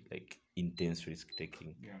for me, like intense risk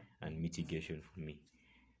taking and mitigation for me.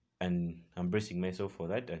 And I'm bracing myself for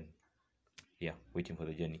that, and waiting for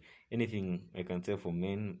the journey. Anything I can say for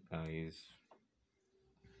men is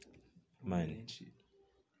man.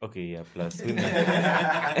 Okay, plus women.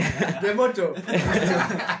 The motto.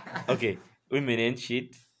 Okay, women ain't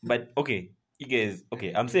shit. But okay, you guys.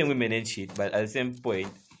 Okay, I'm saying women ain't shit, but at the same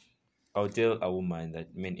point, I'll tell a woman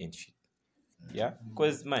that men ain't shit. Yeah,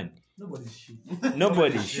 because man, Nobody's shit.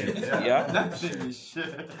 nobody's shit. Yeah,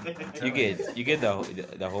 you get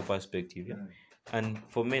the whole perspective. Yeah, and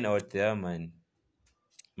for men out there, man,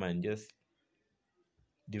 just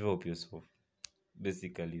develop yourself.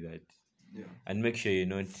 Basically that. And make sure you're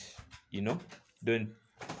not, don't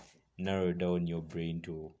narrow down your brain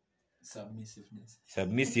to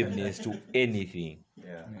submissiveness to anything.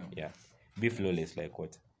 Yeah. Be flawless like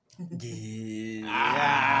what?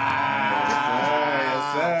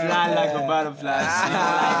 Fly like a butterfly.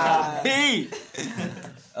 Hey.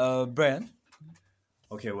 Brian.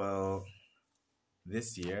 Okay, well,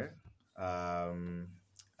 this year, I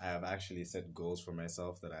have actually set goals for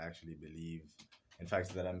myself that I actually believe, in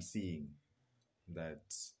fact, that I'm seeing that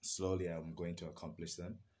slowly I'm going to accomplish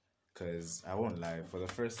them. Because I won't lie, for the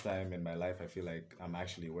first time in my life, I feel like I'm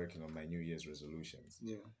actually working on my New Year's resolutions.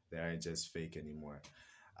 They aren't just fake anymore.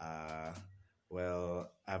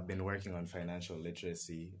 Well, I've been working on financial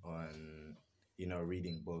literacy, on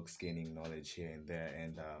reading books, gaining knowledge here and there,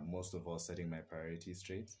 and most of all, setting my priorities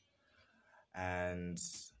straight. And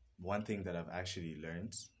one thing that I've actually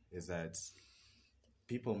learned is that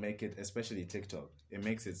people make it, especially TikTok, it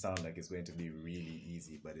makes it sound like it's going to be really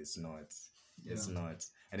easy, but it's not. It's not.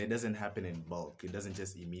 And it doesn't happen in bulk. It doesn't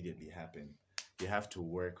just immediately happen. you have to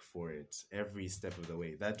work for it every step of the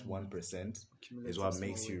way. That 1% is what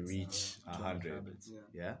makes you reach 100.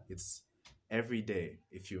 Yeah, it's every day.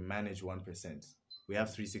 If you manage 1%, we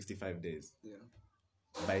have 365 days.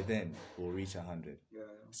 By then we'll reach 100.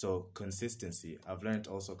 So consistency, I've learned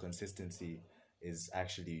also consistency is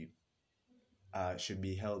actually should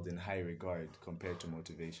be held in high regard compared to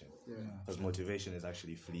motivation, because motivation is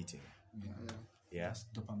actually fleeting. Yeah,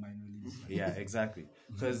 Dopamine release. yeah, exactly.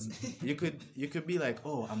 Because you could be like,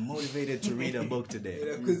 oh, I'm motivated to read a book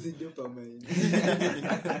today.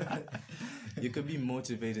 You could be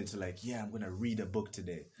motivated to like, yeah, I'm gonna read a book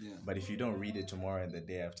today. But if you don't read it tomorrow and the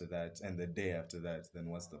day after that and the day after that, then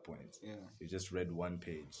what's the point? You just read one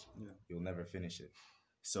page. You'll never finish it.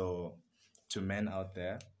 So to men out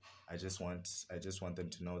there, I just want them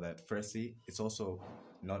to know that firstly, it's also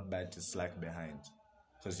not bad to slack behind,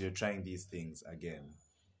 because you're trying these things again.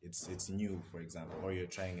 It's new, for example, or you're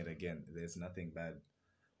trying it again. There's nothing bad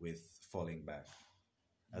with falling back,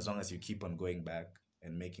 as long as you keep on going back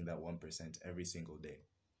and making that 1% every single day,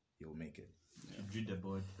 you'll make it. You should read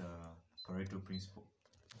about the Pareto principle.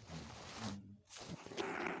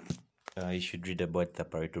 You should read about the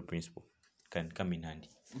Pareto principle. Can come in handy.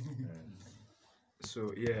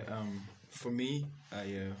 So for me,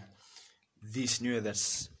 this new year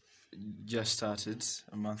that's just started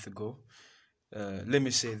a month ago, let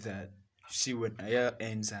me say that, see, when a year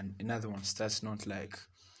ends and another one starts, not like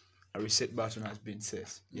a reset button has been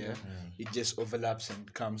set. It just overlaps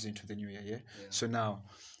and comes into the new year. So now,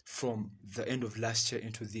 from the end of last year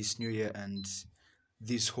into this new year and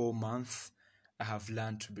this whole month, I have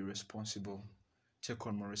learned to be responsible, take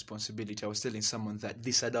on more responsibility. I was telling someone that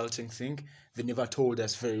this adulting thing, they never told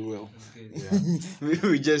us very well.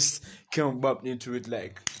 We just came up into it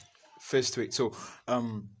like first week. So I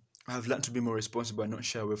have learned to be more responsible and not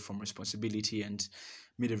shy away from responsibility and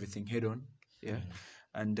meet everything head on.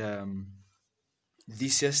 And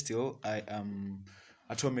this year still, I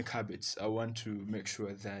Atomic Habits. I want to make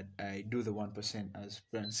sure that I do the 1%, as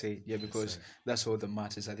Brian said, because that's all that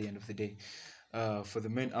matters at the end of the day. For the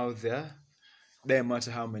men out there, doesn't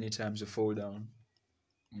matter how many times you fall down.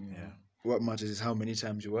 What matters is how many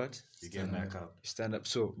times you what? You get back up. Stand up.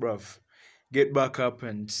 So, bruv, get back up,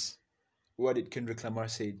 and what did Kendrick Lamar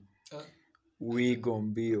say? We gonna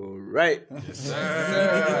be alright. Yes,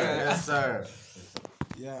 sir. Yes, sir.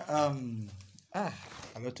 Yeah.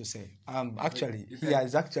 A lot to say. Actually, he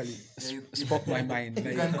has actually spoke my mind.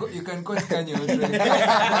 Like, You can quote Kanye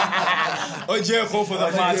Ojeko for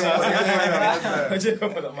the matter.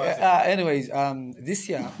 Ojeko for the matter. anyways, this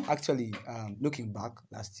year, actually, looking back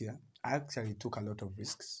last year, I actually took a lot of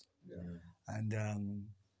risks, and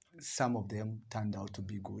some of them turned out to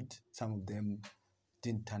be good. Some of them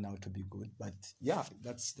didn't turn out to be good. But yeah,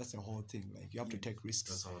 that's the whole thing. Like, you have to take risks.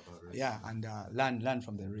 That's all about risk. Yeah, and learn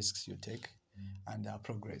from the risks you take, and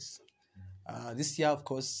progress. This year, of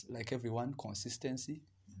course, like everyone, consistency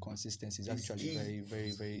is actually very,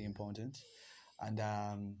 very, very important. And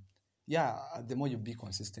the more you be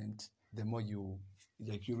consistent, the more you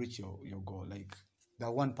reach your goal. Like, the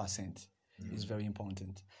 1% is very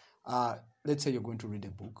important. Let's say you're going to read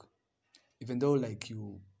a book, even though like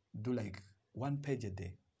you do like 1 page a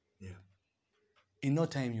day, in no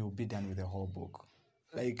time you'll be done with the whole book.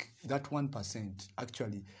 Like, that 1%,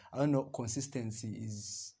 actually, I don't know, consistency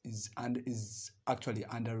is actually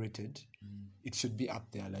underrated. It should be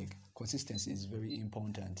up there. Like, consistency is very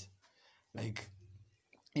important. Like,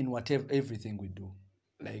 in everything we do.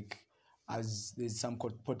 Like, as there's some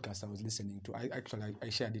podcast I was listening to, I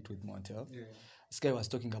shared it with Montel. This guy was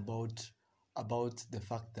talking about the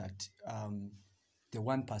fact that the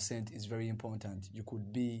 1% is very important. You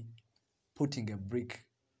could be putting a brick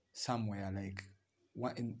somewhere, like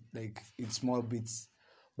in small bits.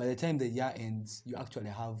 By the time the year ends, you actually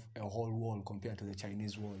have a whole wall compared to the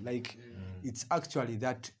Chinese wall. Like, it's actually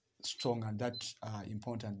that strong and that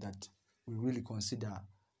important that we really consider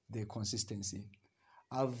the consistency.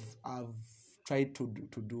 I've tried to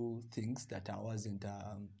do things that I wasn't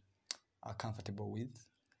comfortable with.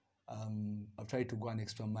 I've tried to go an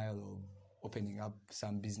extra mile of opening up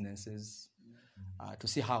some businesses to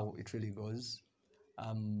see how it really goes.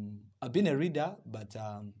 I've been a reader, but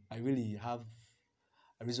I really have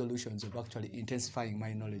resolutions of actually intensifying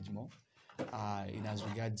my knowledge more in as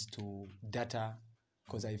regards to data,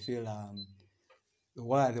 because I feel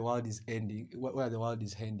where the world is heading,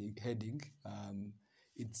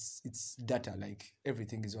 it's data. Like,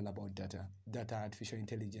 everything is all about data, artificial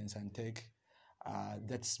intelligence, and tech.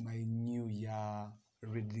 That's my new year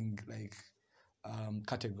reading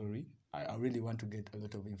category. I really want to get a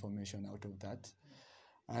lot of information out of that.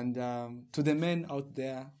 And to the men out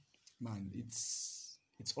there, man, it's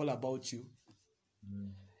all about you.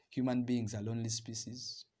 Human beings are lonely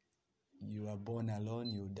species. You are born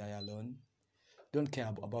alone, you die alone. Don't care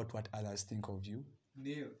about what others think of you.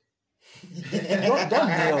 Neil.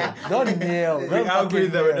 Don't kneel. We Don't agree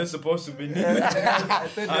fucking that we're kneel. not supposed to be kneeling.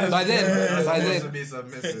 But then, to be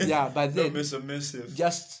submissive. yeah, but Don't be then, submissive.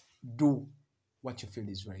 just do what you feel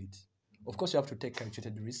is right. Of course, you have to take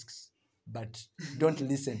calculated risks, but don't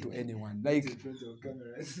listen to anyone. Like,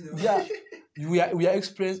 yeah, we are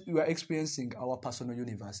experiencing our personal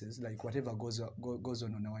universes. Like whatever goes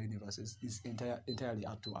on our universes is entirely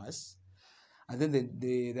up to us. And then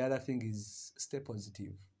the other thing is stay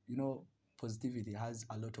positive. You know, positivity has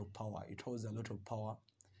a lot of power. It holds a lot of power.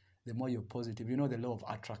 The more you're positive, you know the law of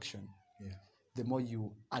attraction. Yeah. The more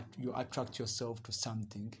you attract yourself to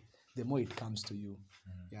something, the more it comes to you.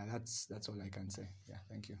 Yeah, that's all I can say. Yeah,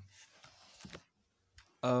 thank you.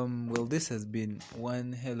 Well, this has been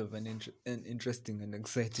one hell of an interesting and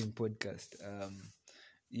exciting podcast.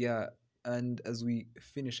 Yeah, and as we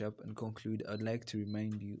finish up and conclude, I'd like to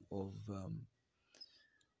remind you of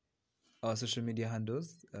our social media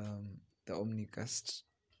handles, the Omnicast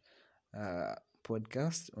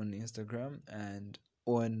podcast on Instagram and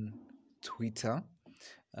on Twitter.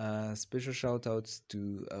 Special shout outs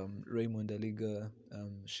to Raymond Aliga,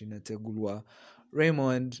 Shina Tegulwa,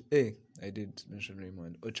 Raymond. Hey, I did mention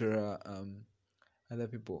Raymond. Ochora, other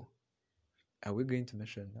people. Are we going to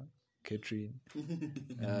mention now? Catherine,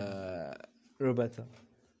 Roberta,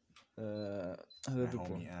 other My people.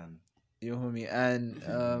 homie Anne. Your homie,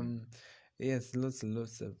 and yes, lots and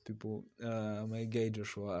lots of people. My guy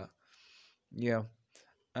Joshua. Yeah.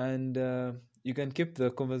 And you can keep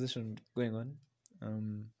the conversation going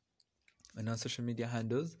on our social media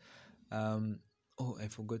handles. I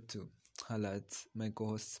forgot to highlight my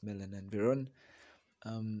co-hosts Melon and Veron.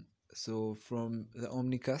 So from the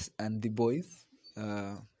Omnicast and the boys,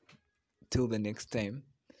 till the next time,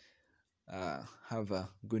 have a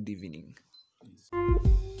good evening.